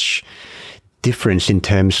that much difference in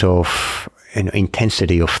terms of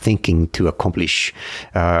intensity of thinking to accomplish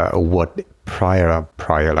what prior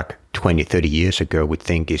like 20, 30 years ago would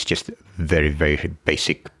think is just very, very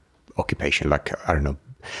basic occupation, like, I don't know,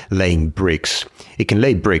 laying bricks. You can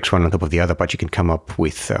lay bricks one on top of the other, but you can come up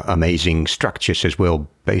with amazing structures as well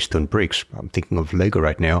based on bricks. I'm thinking of Lego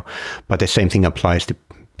right now, but the same thing applies to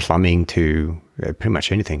plumbing, to pretty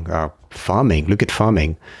much anything. Farming, look at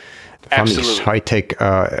farming. Farming is high-tech.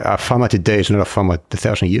 A farmer today is not a farmer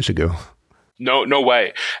 1,000 years ago. No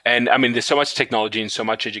way. And I mean, there's so much technology and so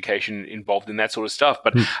much education involved in that sort of stuff.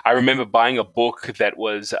 But I remember buying a book that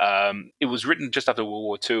was, it was written just after World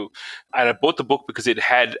War II. And I bought the book because it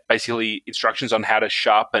had basically instructions on how to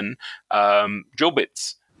sharpen drill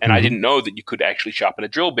bits. And I didn't know that you could actually sharpen a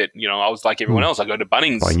drill bit. I was like everyone else. I go to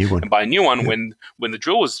Bunnings and buy a new one when the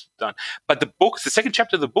drill was done. But the second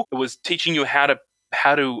chapter of the book was teaching you how to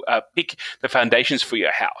pick the foundations for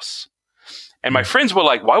your house. And my friends were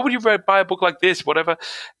like, why would you buy a book like this, whatever?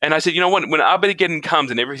 And I said, when Armageddon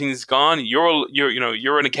comes and everything's gone,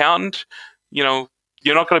 you're an accountant, you're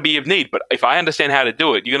not going to be of need. But if I understand how to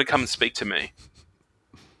do it, you're going to come and speak to me.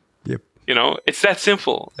 Yep. It's that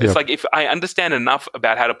simple. It's like if I understand enough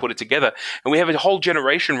about how to put it together, and we have a whole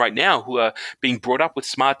generation right now who are being brought up with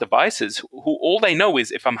smart devices who all they know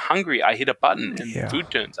is if I'm hungry, I hit a button and food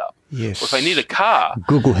turns up. Yes. Or if I need a car,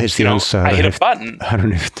 Google has the answer. I hit a button. I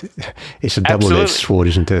don't have to, it's a double-edged sword,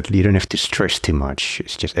 isn't it? You don't have to stress too much.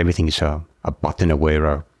 It's just everything is a button away or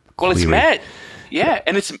a Well, it's mad. Yeah,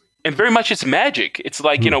 and very much it's magic. It's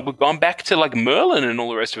like, we've gone back to like Merlin and all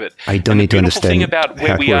the rest of it. I don't need to understand thing about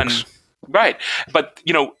where we are. Right. But,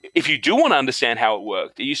 if you do want to understand how it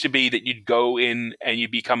worked, it used to be that you'd go in and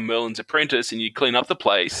you'd become Merlin's apprentice and you'd clean up the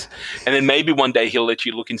place. And then maybe one day he'll let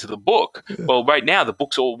you look into the book. Well, right now, the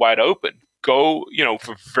book's all wide open. Go,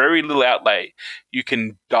 for very little outlay, you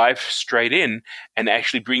can dive straight in and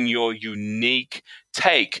actually bring your unique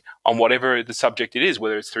take on whatever the subject it is,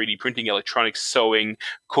 whether it's 3D printing, electronics, sewing,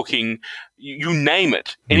 cooking, you name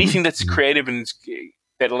it. Anything that's creative and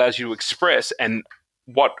that allows you to express. And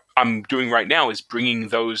what I'm doing right now is bringing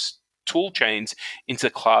those tool chains into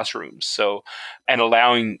classrooms, and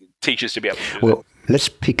allowing teachers to be able to do that. Let's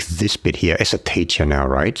pick this bit here as a teacher now,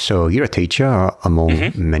 right? So you're a teacher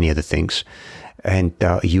among many other things, and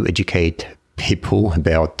you educate people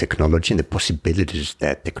about technology and the possibilities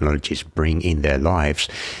that technologies bring in their lives.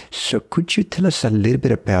 So could you tell us a little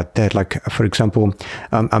bit about that? Like, for example,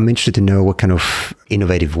 I'm interested to know what kind of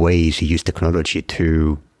innovative ways you use technology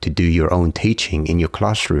to do your own teaching in your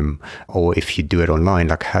classroom, or if you do it online,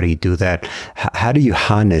 like how do you do that? How do you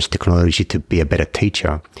harness technology to be a better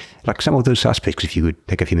teacher? Like some of those aspects, if you would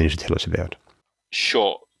take a few minutes to tell us about.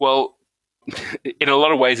 Sure. Well, in a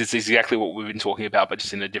lot of ways, it's exactly what we've been talking about, but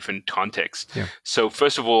just in a different context. Yeah. So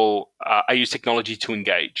first of all, I use technology to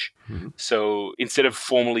engage. So instead of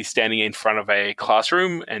formally standing in front of a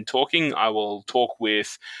classroom and talking, I will talk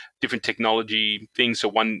with different technology things. So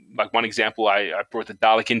one example, I brought the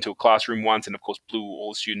Dalek into a classroom once and of course blew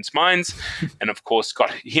all the students' minds and of course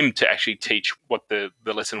got him to actually teach what the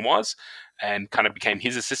lesson was and kind of became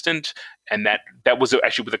his assistant. And that was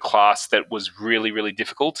actually with a class that was really, really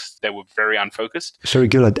difficult. They were very unfocused. Sorry,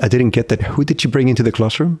 Gil, I didn't get that. Who did you bring into the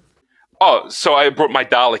classroom? Oh, so I brought my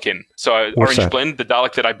Dalek in. So Orange Blend, the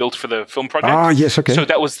Dalek that I built for the film project. Ah, yes, okay. So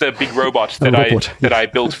that was the big robot that I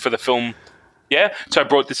built for the film. Yeah. So I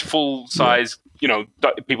brought this full size,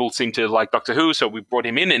 people seem to like Doctor Who, so we brought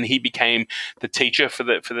him in and he became the teacher for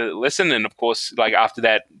the lesson. And of course, like after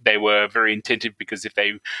that, they were very attentive because if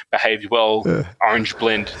they behaved well, Orange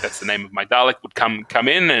Blend, that's the name of my Dalek, would come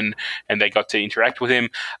in and they got to interact with him.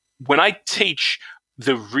 When I teach,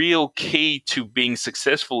 the real key to being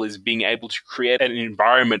successful is being able to create an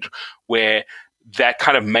environment where that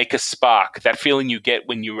kind of make a spark, that feeling you get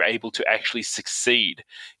when you're able to actually succeed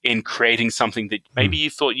in creating something that maybe you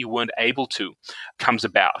thought you weren't able to, comes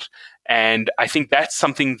about. And I think that's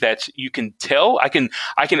something that you can tell. I can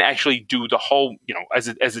actually do the whole, as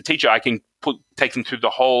a teacher, I can take them through the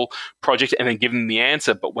whole project and then give them the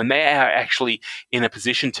answer. But when they are actually in a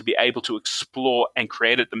position to be able to explore and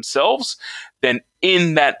create it themselves, then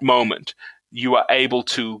in that moment, you are able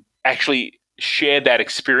to actually share that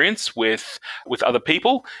experience with other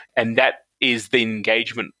people. And that is the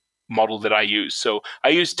engagement model that I use. So I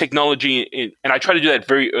use technology and I try to do that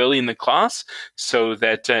very early in the class so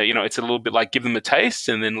that, it's a little bit like give them a taste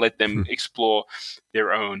and then let them explore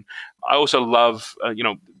their own. I also love,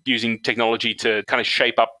 using technology to kind of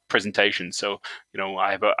shape up presentations. So, I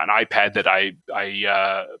have an iPad that I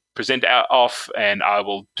present out off, and I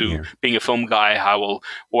will do, being a film guy, I will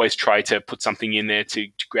always try to put something in there to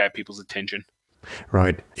grab people's attention.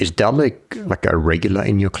 Right. Is Dalek like a regular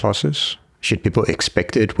in your classes? Should people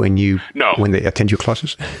expect it when they attend your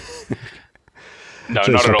classes? No,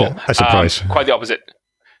 so not at all. A surprise. Quite the opposite.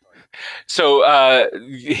 So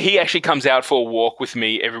he actually comes out for a walk with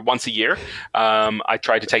me once a year. I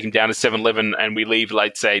try to take him down to 7-Eleven and we leave,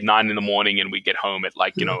 like, say, 9 in the morning and we get home at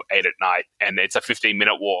 8 at night. And it's a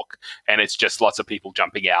 15-minute walk. And it's just lots of people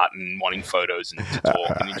jumping out and wanting photos and to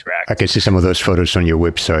talk and interact. I can see some of those photos on your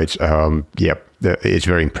website. It's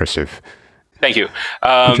very impressive. Thank you.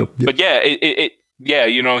 But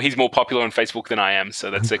he's more popular on Facebook than I am. So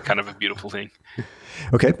that's a kind of a beautiful thing.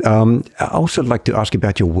 Okay. I also like to ask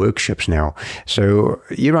about your workshops now. So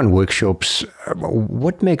you run workshops.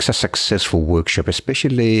 What makes a successful workshop,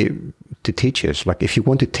 especially to teachers? Like if you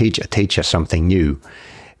want to teach a teacher something new,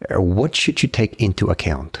 what should you take into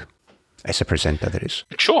account as a presenter, that is?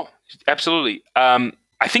 Sure. Absolutely.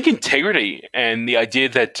 I think integrity and the idea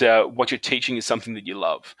that what you're teaching is something that you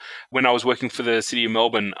love. When I was working for the City of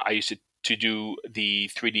Melbourne, I used to do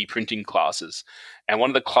the 3D printing classes. And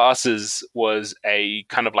one of the classes was a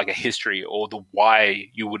kind of like a history or the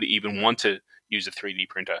why you would even want to use a 3D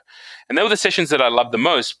printer. And they were the sessions that I loved the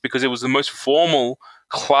most because it was the most formal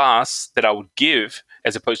class that I would give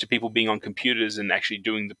as opposed to people being on computers and actually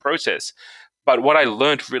doing the process. But what I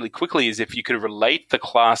learned really quickly is if you could relate the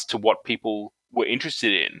class to what people were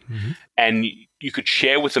interested in and you could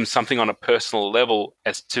share with them something on a personal level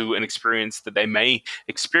as to an experience that they may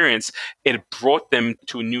experience, it brought them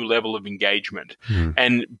to a new level of engagement.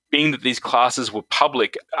 And being that these classes were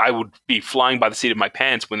public, I would be flying by the seat of my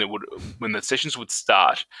pants when the sessions would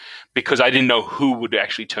start, because I didn't know who would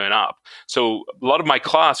actually turn up. So a lot of my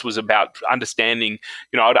class was about understanding,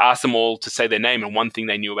 I'd ask them all to say their name and one thing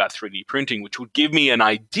they knew about 3D printing, which would give me an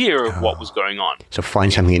idea of what was going on. So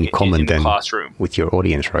find something in common in the then classroom with your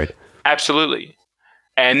audience, right? Absolutely.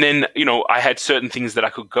 And then, I had certain things that I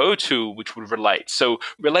could go to which would relate. So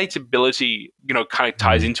relatability, kind of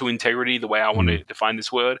ties into integrity, the way I want to define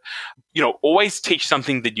this word. Always teach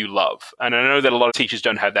something that you love. And I know that a lot of teachers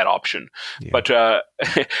don't have that option. Yeah. But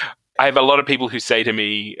I have a lot of people who say to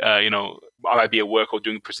me, I might be at work or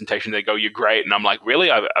doing a presentation, they go, "You're great." And I'm like, "Really?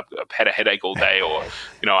 I've had a headache all day," or,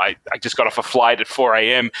 I just got off a flight at 4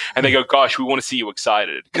 a.m. And they go, "Gosh, we want to see you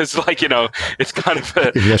excited." Because, it's kind of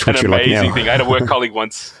an amazing thing. I had a work colleague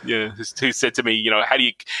once who said to me, how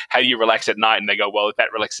do you relax at night? And they go, "Well, if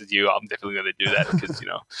that relaxes you, I'm definitely going to do that because,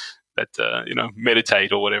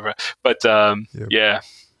 meditate or whatever." But, yeah.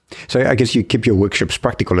 So I guess you keep your workshops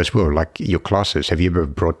practical as well, like your classes. Have you ever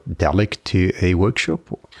brought Dalek to a workshop?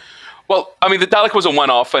 Well, I mean, the Dalek was a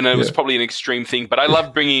one-off, and it was probably an extreme thing. But I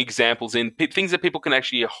love bringing examples in, things that people can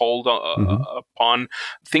actually hold upon,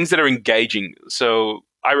 things that are engaging. So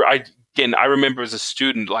I remember as a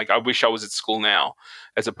student, I wish I was at school now,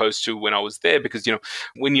 as opposed to when I was there, because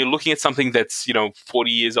when you're looking at something that's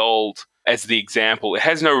 40 years old as the example, it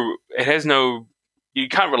has no. You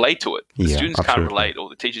can't relate to it. The students can't relate, or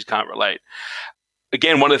the teachers can't relate.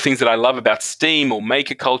 Again, one of the things that I love about STEAM or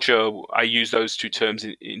maker culture, I use those two terms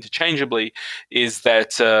interchangeably, is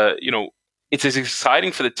that, it's as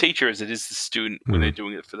exciting for the teacher as it is the student when they're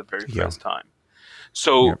doing it for the very first time.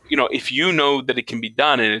 So, if you know that it can be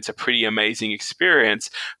done and it's a pretty amazing experience,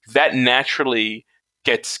 that naturally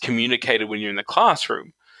gets communicated when you're in the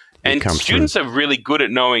classroom. And students are really good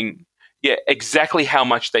at knowing exactly how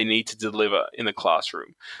much they need to deliver in the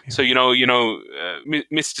classroom. Yeah. So,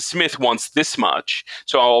 Mr. Smith wants this much,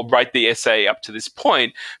 so I'll write the essay up to this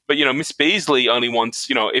point. But, Miss Beasley only wants,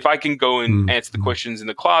 if I can go and answer the questions in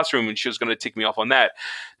the classroom, and she was going to tick me off on that.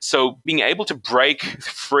 So being able to break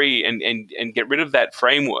free and get rid of that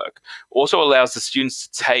framework also allows the students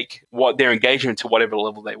to take their engagement to whatever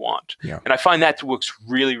level they want. Yeah. And I find that works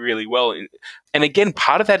really, really well. And again,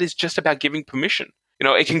 part of that is just about giving permission.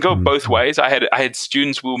 It can go both ways. I had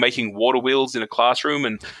students, we were making water wheels in a classroom,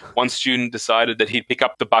 and one student decided that he'd pick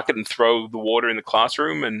up the bucket and throw the water in the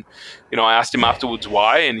classroom. And, I asked him afterwards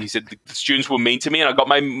why, and he said, the students were mean to me and I got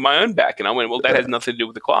my own back. And I went, well, that has nothing to do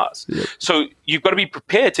with the class. Yep. So you've got to be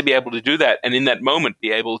prepared to be able to do that. And in that moment, be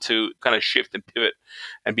able to kind of shift and pivot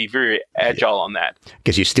and be very agile on that.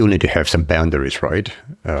 Because you still need to have some boundaries, right?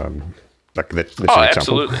 That's an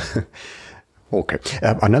absolutely. Okay.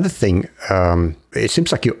 Another thing, it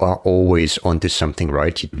seems like you are always onto something,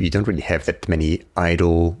 right? You don't really have that many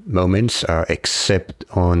idle moments, except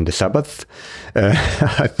on the Sabbath,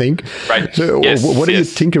 I think. Right. So what are you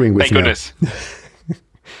tinkering with now? Thank goodness.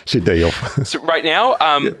 It's a day off. So right now,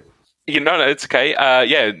 no, it's okay.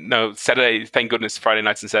 Saturday, thank goodness, Friday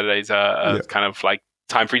nights and Saturdays are kind of like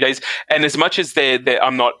time-free days. And as much as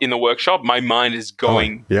I'm not in the workshop, my mind is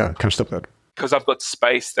going. Can't stop that. Because I've got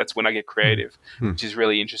space, that's when I get creative, which is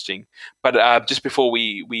really interesting. But just before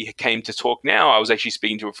we came to talk now, I was actually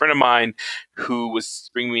speaking to a friend of mine who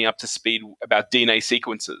was bringing me up to speed about DNA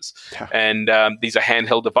sequences. Yeah. And these are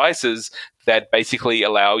handheld devices that basically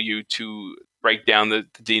allow you to break down the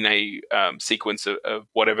DNA sequence of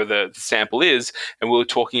whatever the sample is. And we were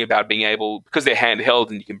talking about being able, because they're handheld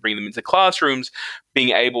and you can bring them into classrooms, being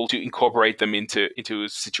able to incorporate them into a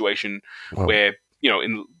situation where,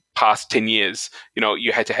 in past 10 years,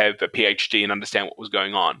 you had to have a PhD and understand what was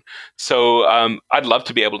going on. So I'd love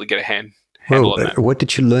to be able to get a handle on that. What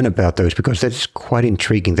did you learn about those? Because that's quite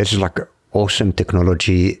intriguing. This is like awesome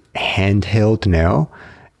technology, handheld now.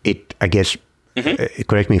 I guess,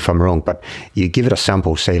 correct me if I'm wrong, but you give it a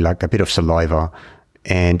sample, say like a bit of saliva,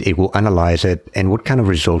 and it will analyze it. And what kind of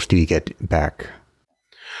results do you get back?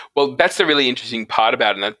 Well, that's the really interesting part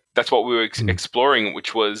about it. And that's what we were exploring,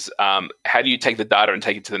 which was how do you take the data and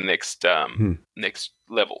take it to the next next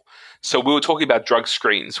level. So we were talking about drug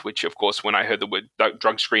screens, which, of course, when I heard the word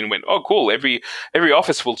drug screen, I went, oh, cool. Every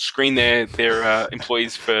office will screen their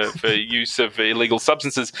employees for use of illegal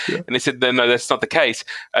substances. Yeah. And they said, no, that's not the case.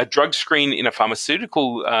 A drug screen in a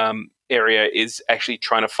pharmaceutical area is actually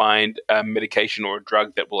trying to find a medication or a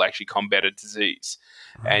drug that will actually combat a disease.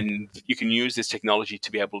 Right. And you can use this technology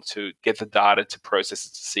to be able to get the data to process it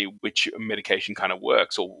to see which medication kind of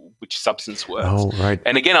works or which substance works. Oh, right.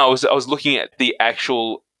 And again, I was looking at the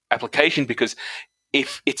actual application, because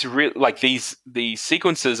if it's real, like these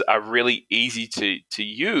sequences are really easy to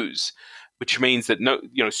use, which means that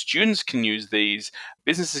students can use these,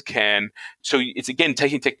 businesses can. So it's again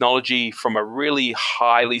taking technology from a really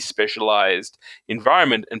highly specialized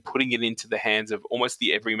environment and putting it into the hands of almost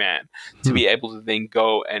the everyman to be able to then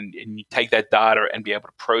go and you take that data and be able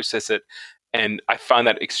to process it. And I find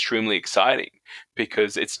that extremely exciting,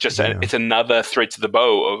 because it's just it's another thread to the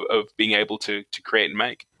bow of being able to create and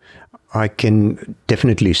make. I can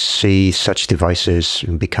definitely see such devices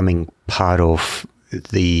becoming part of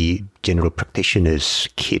the general practitioner's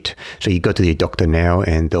kit. So you go to the doctor now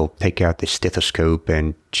and they'll take out the stethoscope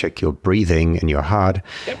and check your breathing and your heart.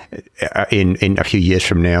 Yep. In a few years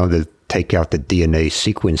from now, they'll take out the DNA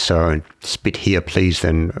sequencer and spit here, please.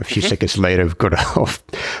 And a few seconds later, we've got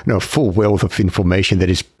a full wealth of information that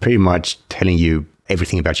is pretty much telling you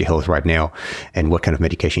everything about your health right now and what kind of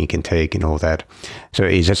medication you can take and all that. So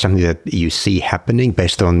is that something that you see happening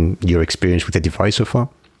based on your experience with the device so far?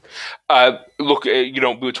 Look, we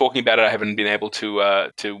were talking about it. I haven't been able to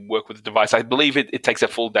work with the device. I believe it takes a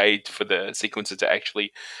full day for the sequencer to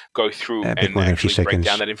actually go through and actually break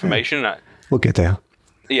down that information. Yeah. We'll get there.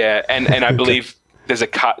 Yeah, and I believe there's the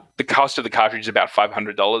cost of the cartridge is about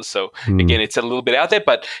 $500. So again, it's a little bit out there,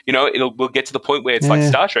 but we'll get to the point where it's like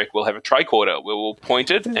Star Trek. We'll have a tricorder where we'll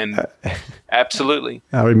point it, and absolutely.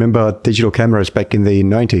 I remember digital cameras back in the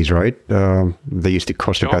 90s, right? They used to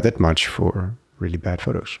cost about that much for really bad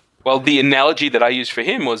photos. Well, the analogy that I used for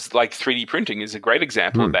him was like 3D printing is a great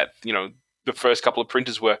example of that. The first couple of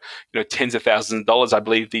printers were, tens of thousands of dollars. I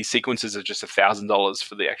believe these sequences are just $1,000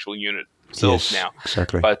 for the actual unit itself now.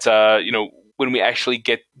 Exactly. But when we actually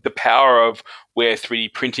get the power of where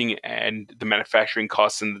 3D printing and the manufacturing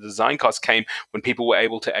costs and the design costs came, when people were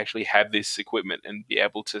able to actually have this equipment and be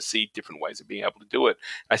able to see different ways of being able to do it,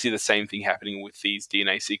 I see the same thing happening with these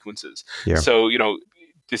DNA sequences. Yeah. So,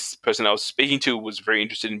 this person I was speaking to was very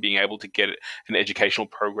interested in being able to get an educational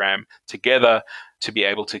program together to be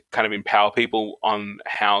able to kind of empower people on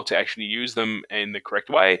how to actually use them in the correct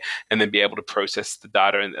way, and then be able to process the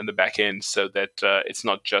data and the back end, so that it's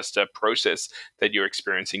not just a process that you're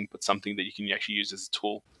experiencing, but something that you can actually use as a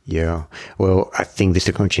tool. Yeah. Well, I think this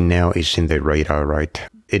technology now is in the radar, right?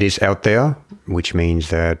 It is out there, which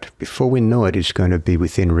means that before we know it, it's going to be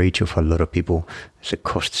within reach of a lot of people as the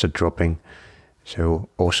costs are dropping. So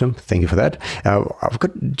awesome. Thank you for that. I've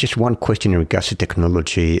got just one question in regards to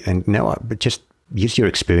technology. And now just use your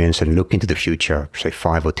experience and look into the future, say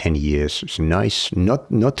 5 or 10 years. It's nice, not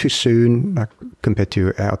too soon compared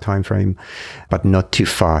to our time frame, but not too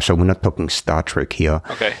far. So we're not talking Star Trek here.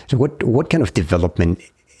 Okay. So what kind of development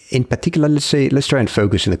in particular, let's try and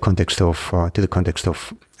focus in the context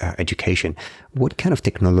of, education. What kind of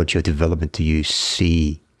technology or development do you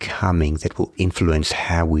see coming that will influence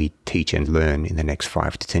how we teach and learn in the next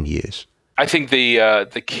 5 to 10 years? I think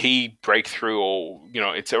the key breakthrough, or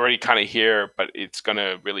it's already kind of here, but it's going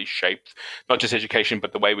to really shape not just education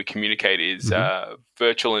but the way we communicate, is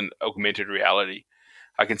virtual and augmented reality.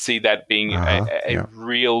 I can see that being a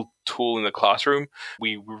real tool in the classroom.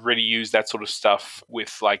 We already use that sort of stuff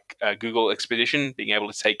with like Google Expedition, being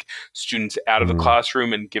able to take students out of the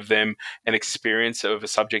classroom and give them an experience of a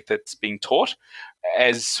subject that's being taught.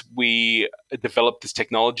 As we develop this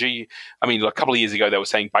technology, I mean, a couple of years ago, they were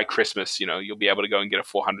saying by Christmas, you'll be able to go and get a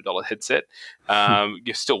 $400 headset.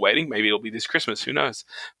 You're still waiting. Maybe it'll be this Christmas. Who knows?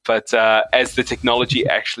 But as the technology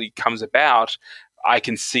actually comes about, I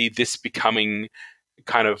can see this becoming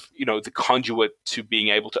kind of, the conduit to being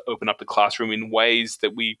able to open up the classroom in ways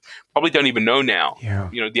that we probably don't even know now. Yeah.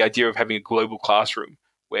 The idea of having a global classroom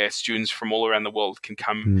where students from all around the world can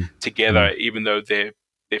come together, even though they're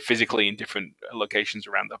physically in different locations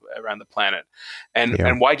around the planet,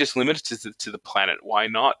 and why just limit it to the planet? Why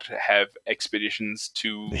not have expeditions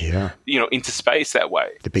to into space that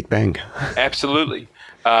way? The Big Bang. Absolutely.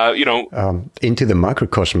 Into the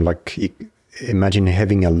microcosm, like imagine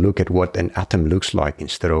having a look at what an atom looks like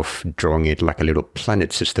instead of drawing it like a little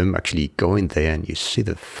planet system. Actually go in there and you see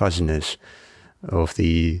the fuzziness of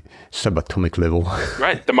the subatomic level.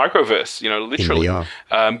 Right, the microverse, literally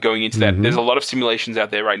going into that. There's a lot of simulations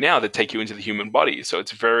out there right now that take you into the human body. So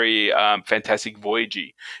it's very fantastic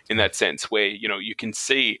voyagey in that sense, where, you can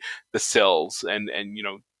see the cells and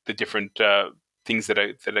the different things that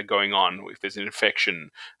are going on, if there's an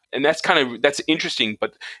infection. And that's interesting.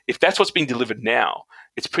 But if that's what's being delivered now,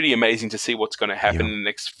 it's pretty amazing to see what's going to happen in the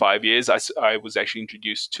next 5 years. I was actually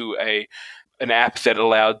introduced to an app that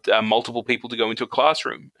allowed multiple people to go into a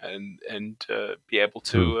classroom and be able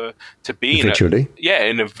to be virtually,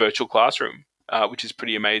 in a virtual classroom. Which is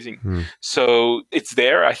pretty amazing. So it's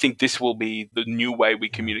there. I think this will be the new way we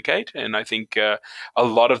communicate. And I think a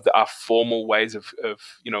lot of our formal ways of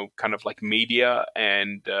kind of like media,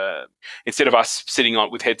 and instead of us sitting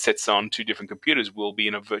on with headsets on two different computers, we'll be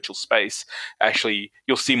in a virtual space. Actually,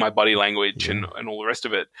 you'll see my body language and all the rest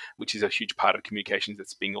of it, which is a huge part of communications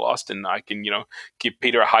that's being lost. And I can, give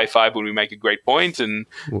Peter a high five when we make a great point and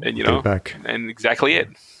exactly it.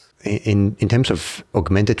 In terms of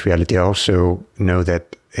augmented reality, I also know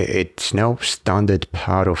that it's now standard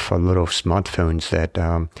part of a lot of smartphones that,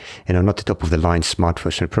 not the top of the line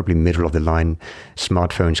smartphones, and probably middle of the line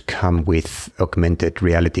smartphones come with augmented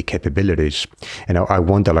reality capabilities. And I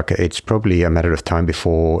wonder, it's probably a matter of time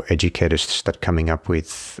before educators start coming up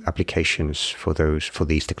with applications for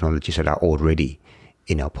these technologies that are already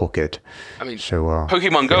in our pocket. I mean, so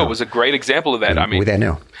Pokemon Go was a great example of that. I mean, we're there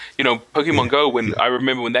now. Pokemon Go, I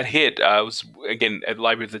remember when that hit, I was again at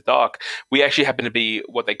Library of the Dark. We actually happened to be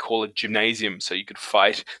what they call a gymnasium, so you could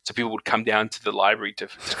fight. So people would come down to the library to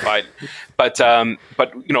fight. But I'd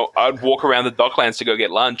walk around the Docklands to go get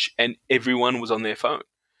lunch, and everyone was on their phone.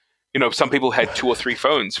 Some people had 2 or 3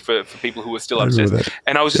 phones for people who were still upstairs.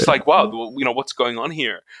 And I was just like, wow, what's going on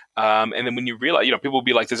here? And then when you realize, people would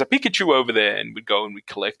be like, there's a Pikachu over there, and we'd go and we'd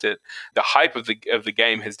collect it. The hype of the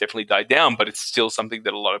game has definitely died down, but it's still something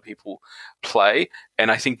that a lot of people play. And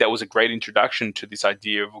I think that was a great introduction to this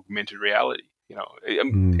idea of augmented reality. I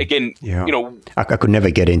could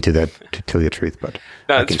never get into that, to tell you the truth, but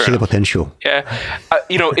I can see the potential. Yeah.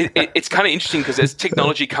 It's kind of interesting because as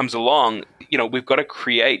technology comes along, we've got to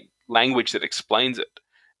create language that explains it,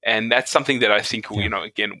 and that's something that I think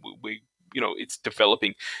it's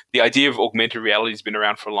developing. The idea of augmented reality has been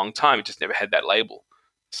around for a long time. It just never had that label.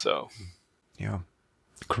 So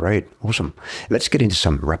great, awesome. Let's get into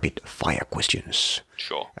some rapid fire questions.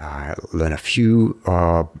 Sure. Learn a few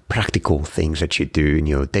practical things that you do in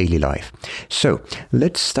your daily life. So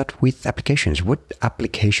let's start with applications. What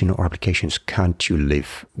application or applications can't you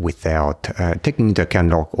live without, taking into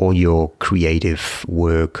account all your creative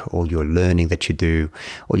work, all your learning that you do,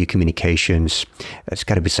 all your communications? It's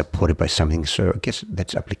got to be supported by something. So I guess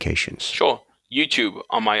that's applications. Sure. YouTube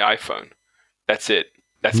on my iPhone. That's it.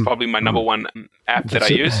 That's probably my number one app that I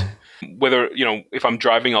use. Whether, if I'm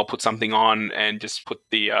driving, I'll put something on and just put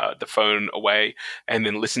the phone away and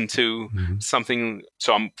then listen to something.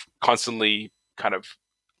 So I'm constantly kind of,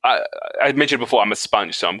 I mentioned before, I'm a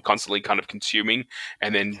sponge, so I'm constantly kind of consuming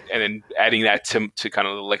and then adding that to kind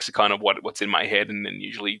of the lexicon of what's in my head, and then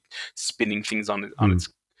usually spinning things on its.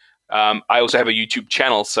 I also have a YouTube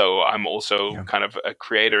channel, so I'm also kind of a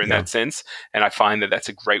creator in that sense. And I find that that's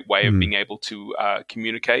a great way of being able to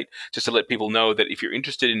communicate, just to let people know that if you're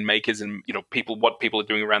interested in makers and, what people are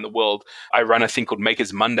doing around the world, I run a thing called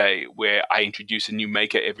Makers Monday, where I introduce a new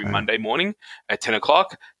maker every Monday morning at 10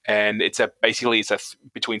 o'clock. And it's basically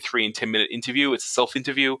between 3 and 10 minute interview. It's a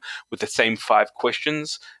self-interview with the same 5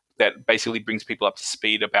 questions that basically brings people up to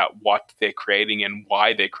speed about what they're creating and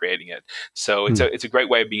why they're creating it. So it's a great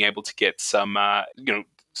way of being able to get some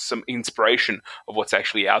some inspiration of what's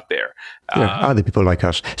actually out there. Other people like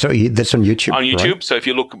us. So that's on YouTube. On YouTube. Right? So if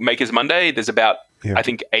you look Makers Monday, there's about I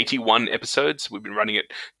think 81 episodes. We've been running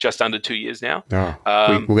it just under 2 years now.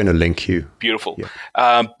 We're going to link you. Beautiful.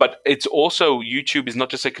 Yeah. But it's also, YouTube is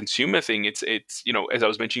not just a consumer thing. It's as I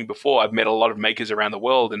was mentioning before, I've met a lot of makers around the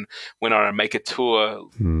world and went on a maker tour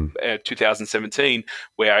 2017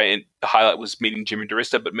 where the highlight was meeting Jim and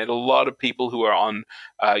Darista, but met a lot of people who are on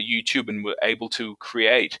YouTube and were able to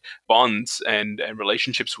create bonds and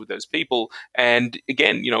relationships with those people. And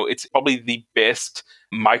again, it's probably the best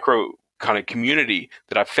micro kind of community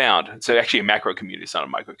that I've found. It's actually a macro community, it's not a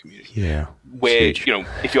micro community. Yeah. Where,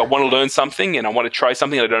 if I want to learn something and I want to try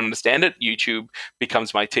something and I don't understand it, YouTube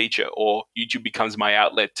becomes my teacher, or YouTube becomes my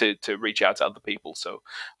outlet to reach out to other people. So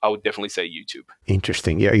I would definitely say YouTube.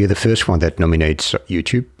 Interesting. Yeah, you're the first one that nominates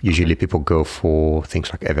YouTube. Usually people go for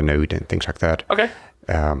things like Evernote and things like that. Okay.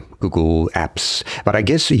 Google Apps. But I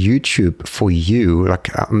guess YouTube for you,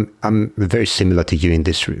 I'm very similar to you in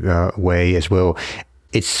this way as well.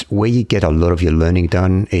 It's where you get a lot of your learning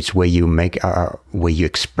done. It's where you where you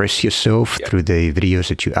express yourself through the videos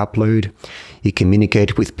that you upload. You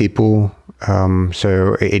communicate with people.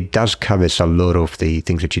 So it does cover a lot of the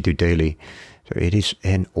things that you do daily. So it is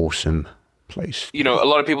an awesome place. A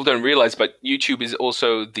lot of people don't realize, but YouTube is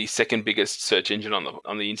also the second biggest search engine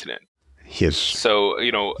on the internet. Yes. So,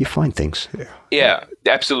 you find things. Yeah,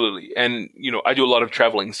 absolutely. And, I do a lot of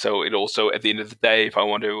traveling. So it also, at the end of the day, if I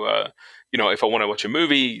want to, if I want to watch a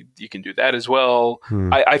movie, you can do that as well.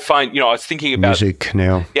 I find, I was thinking about music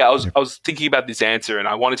now. Yeah, I was thinking about this answer, and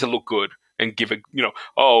I wanted to look good and give it,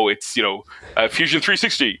 it's, Fusion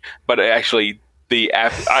 360. But actually, I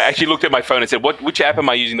actually looked at my phone and said, which app am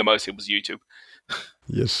I using the most? It was YouTube.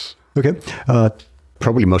 Yes. Okay.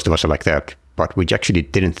 Probably most of us are like that, but we actually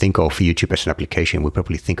didn't think of YouTube as an application. We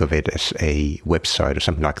probably think of it as a website or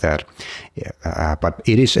something like that. Yeah. But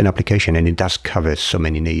it is an application, and it does cover so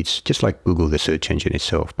many needs, just like Google, the search engine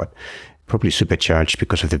itself, but probably supercharged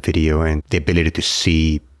because of the video and the ability to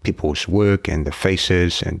see people's work and the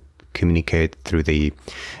faces and communicate through the,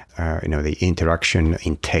 the interaction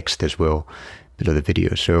in text as well below the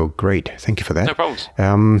video. So great. Thank you for that. No problems.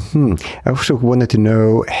 I also wanted to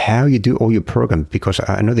know how you do all your program, because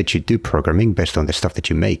I know that you do programming based on the stuff that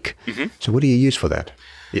you make. Mm-hmm. So what do you use for that?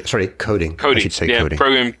 Yeah, sorry, coding. I should say coding.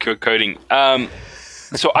 Program coding.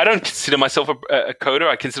 So I don't consider myself a coder.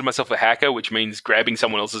 I consider myself a hacker, which means grabbing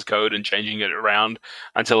someone else's code and changing it around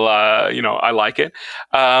until, I like it.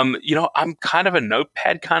 I'm kind of a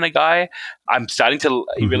notepad kind of guy. I'm starting to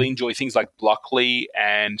really enjoy things like Blockly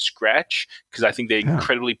and Scratch, because I think they're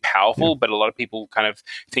incredibly powerful, but a lot of people kind of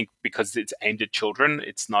think because it's aimed at children,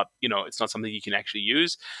 it's not something you can actually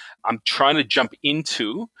use. I'm trying to jump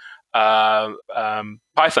into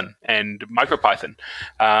Python and MicroPython.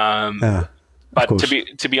 But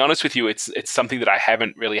to be honest with you, it's something that I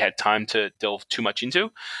haven't really had time to delve too much into.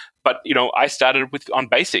 But I started on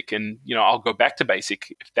Basic, and I'll go back to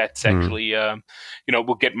Basic if that's actually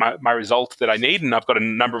will get my result that I need. And I've got a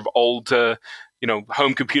number of old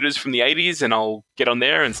home computers from the 80s, and I'll get on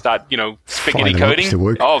there and start spaghetti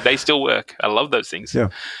coding. Oh, they still work. I love those things.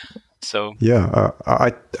 Yeah. So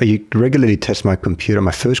I regularly test my computer,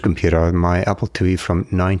 my first computer, my Apple IIe from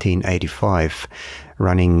 1985,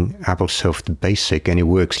 running AppleSoft Basic, and it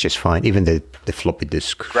works just fine. Even the floppy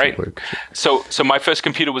disk works. So my first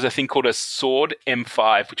computer was a thing called a Sword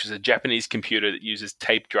M5, which is a Japanese computer that uses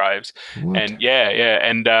tape drives. What? And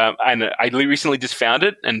and I recently just found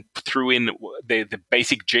it and threw in the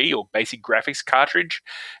Basic G, or Basic Graphics cartridge,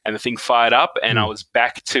 and the thing fired up, and I was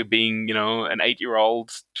back to being an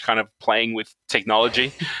 8-year-old kind of playing with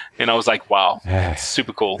technology, and I was like, wow, that's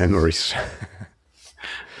super cool. Memories.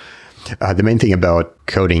 The main thing about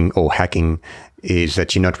coding or hacking is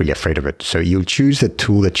that you're not really afraid of it. So you'll choose the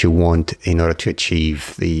tool that you want in order to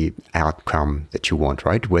achieve the outcome that you want,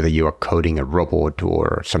 right? Whether you are coding a robot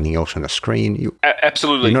or something else on the screen.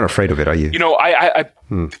 Absolutely. You're not afraid of it, are you?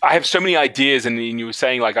 I have so many ideas, and you were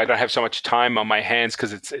saying like I don't have so much time on my hands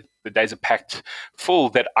because the days are packed full,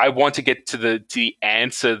 that I want to get to the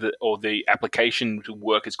answer or the application to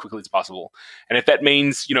work as quickly as possible. And if that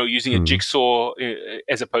means using a jigsaw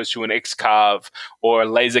as opposed to an Xcarve, or a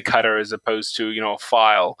laser cutter as opposed to a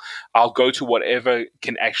file, I'll go to whatever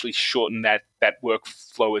can actually shorten that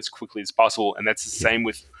workflow as quickly as possible. And that's the same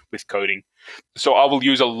with coding. So I will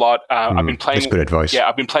use a lot. I've been playing. That's good advice. Yeah,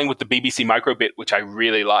 I've been playing with the BBC Microbit, which I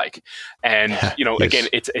really like. And yes. Again,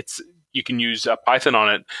 it's you can use Python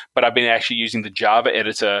on it, but I've been actually using the Java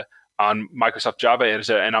editor on Microsoft Java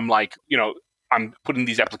Editor, and I'm like, I'm putting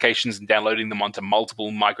these applications and downloading them onto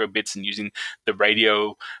multiple microbits and using the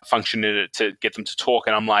radio function in it to get them to talk.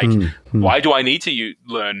 And I'm like, why do I need to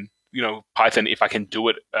learn Python if I can do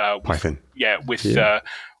it Python?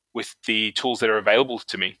 With the tools that are available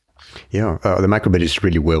to me. Yeah, the microbit is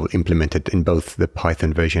really well implemented in both the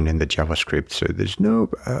Python version and the JavaScript. So there's no,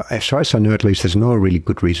 as far as I know at least, there's no really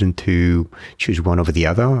good reason to choose one over the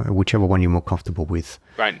other, whichever one you're more comfortable with.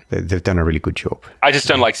 Right. They've done a really good job. I just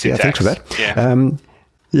don't like syntax. Yeah, thanks for that.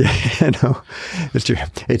 No,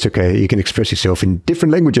 it's okay. You can express yourself in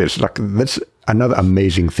different languages. Like that's another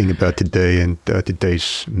amazing thing about today and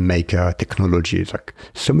today's maker technology. It's like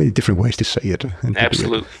so many different ways to say it.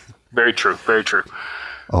 Absolutely. Very true. Very true.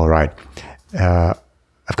 All right.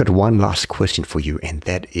 I've got one last question for you, and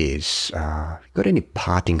that is, got any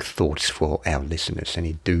parting thoughts for our listeners?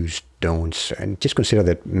 Any do's, don'ts? And just consider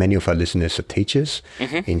that many of our listeners are teachers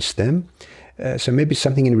in STEM. So maybe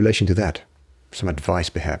something in relation to that. Some advice,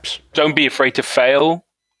 perhaps. Don't be afraid to fail.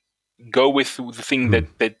 Go with the thing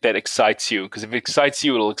that excites you, because if it excites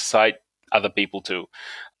you, it'll excite other people too.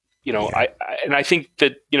 I think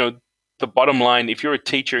that the bottom line, if you're a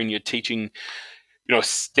teacher and you're teaching,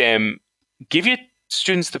 STEM, give your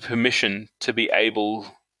students the permission to be able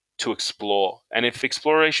to explore. And if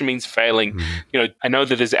exploration means failing, I know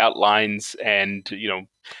that there's outlines and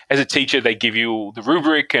as a teacher, they give you the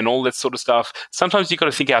rubric and all that sort of stuff. Sometimes you got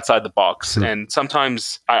to think outside the box. And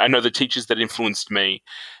sometimes I know the teachers that influenced me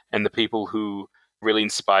and the people who really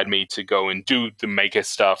inspired me to go and do the maker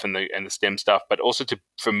stuff and the STEM stuff, but also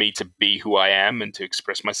for me to be who I am and to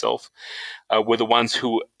express myself, were the ones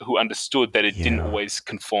who understood that it didn't always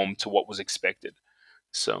conform to what was expected.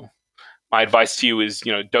 So my advice to you is,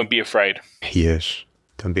 don't be afraid. Yes,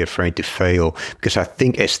 don't be afraid to fail, because I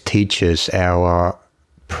think as teachers, our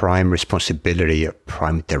prime responsibility, a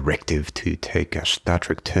prime directive, to take a Star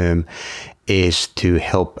Trek term, is to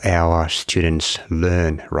help our students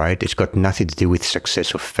learn, right? It's got nothing to do with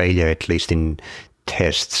success or failure, at least in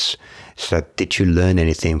tests. So did you learn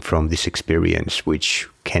anything from this experience, which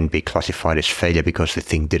can be classified as failure because the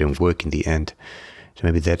thing didn't work in the end? So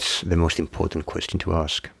maybe that's the most important question to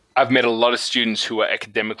ask. I've met a lot of students who are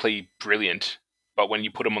academically brilliant, but when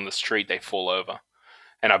you put them on the street, they fall over.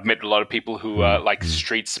 And I've met a lot of people who are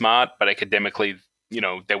street smart, but academically,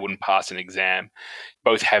 they wouldn't pass an exam.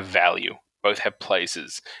 Both have value, both have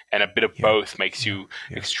places, and a bit of both makes you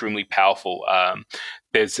extremely powerful.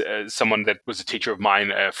 There's someone that was a teacher of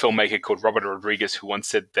mine, a filmmaker called Robert Rodriguez, who once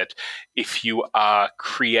said that if you are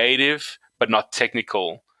creative but not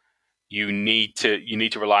technical, you need to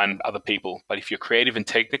rely on other people. But if you're creative and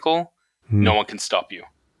technical, no one can stop you.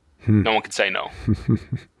 No one can say no.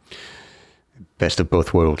 Best of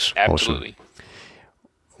both worlds. Absolutely. Awesome.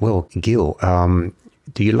 Well, Gil,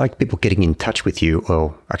 do you like people getting in touch with you?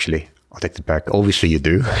 Oh, actually, I'll take that back. Obviously, you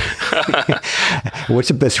do. What's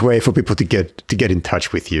the best way for people to get in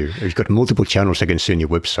touch with you? You've got multiple channels I can see on your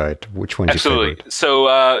website. Which one's Absolutely. your favorite? So,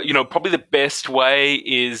 probably the best way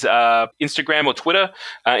is Instagram or Twitter.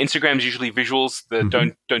 Instagram is usually visuals.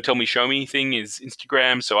 The don't tell me, show me thing is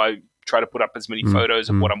Instagram. So I try to put up as many photos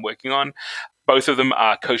of what I'm working on. Both of them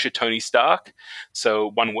are Kosher Tony Stark,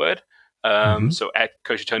 so one word. So at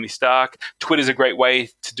Kosher Tony Stark. Twitter's a great way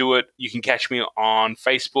to do it. You can catch me on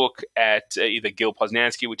Facebook at either Gil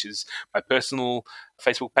Poznanski, which is my personal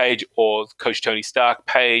Facebook page, or Kosher Tony Stark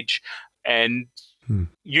page, and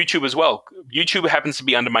YouTube as well. YouTube happens to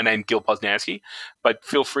be under my name, Gil Poznanski, but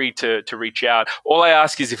feel free to reach out. All I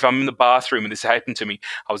ask is if I'm in the bathroom, and this happened to me,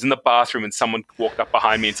 I was in the bathroom and someone walked up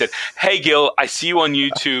behind me and said, "Hey, Gil, I see you on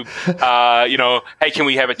YouTube. Hey, can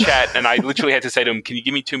we have a chat?" And I literally had to say to him, "Can you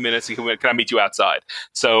give me 2 minutes? And can I meet you outside?"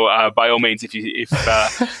 So by all means, if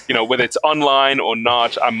whether it's online or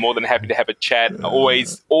not, I'm more than happy to have a chat.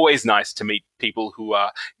 Always nice to meet people who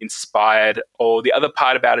are inspired. Or the other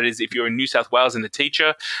part about it is if you're in New South Wales and a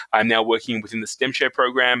teacher, I'm now working within the STEM Share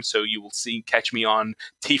program. So you will catch me on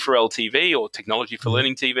T4L TV or Technology for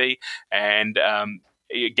Learning TV. And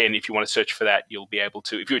again, if you want to search for that, you'll be able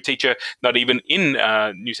to. If you're a teacher, not even in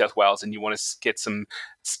New South Wales, and you want to get some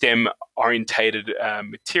STEM-orientated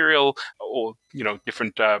material or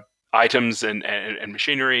different items and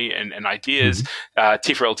machinery and ideas,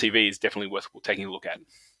 T4L TV is definitely worth taking a look at.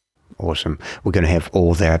 Awesome. We're going to have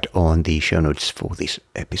all that on the show notes for this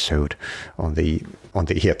episode on the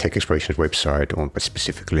Tech Explorations website, but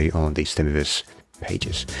specifically on the Stemiverse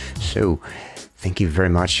pages. So thank you very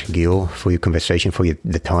much, Gil, for your conversation, for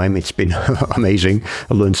the time. It's been amazing.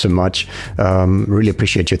 I learned so much. Really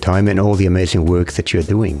appreciate your time and all the amazing work that you're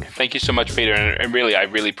doing. Thank you so much, Peter. And really, I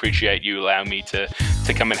really appreciate you allowing me to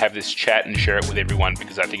come and have this chat and share it with everyone,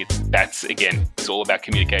 because I think it's all about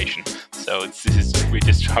communication. So we're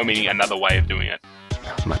just homing another way of doing it.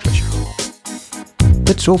 My pleasure.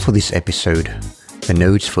 That's all for this episode. The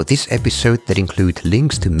notes for this episode that include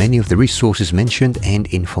links to many of the resources mentioned and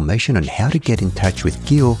information on how to get in touch with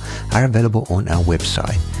Gil are available on our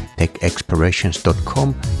website,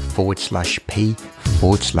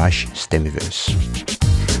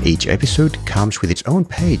 techexplorations.com/p/Stemiverse. Each episode comes with its own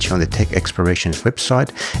page on the Tech Explorations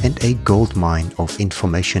website and a goldmine of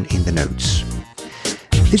information in the notes.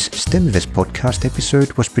 This Stemiverse podcast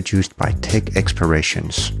episode was produced by Tech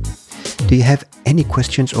Explorations. Do you have any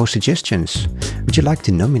questions or suggestions? Would you like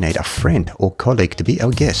to nominate a friend or colleague to be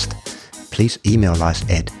our guest? Please email us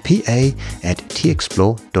at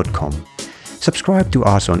pa@texplore.com. Subscribe to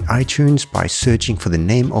us on iTunes by searching for the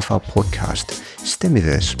name of our podcast,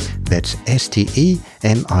 Stemiverse. That's Stemiverse.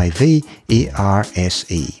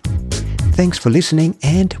 Thanks for listening,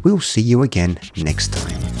 and we'll see you again next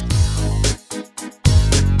time.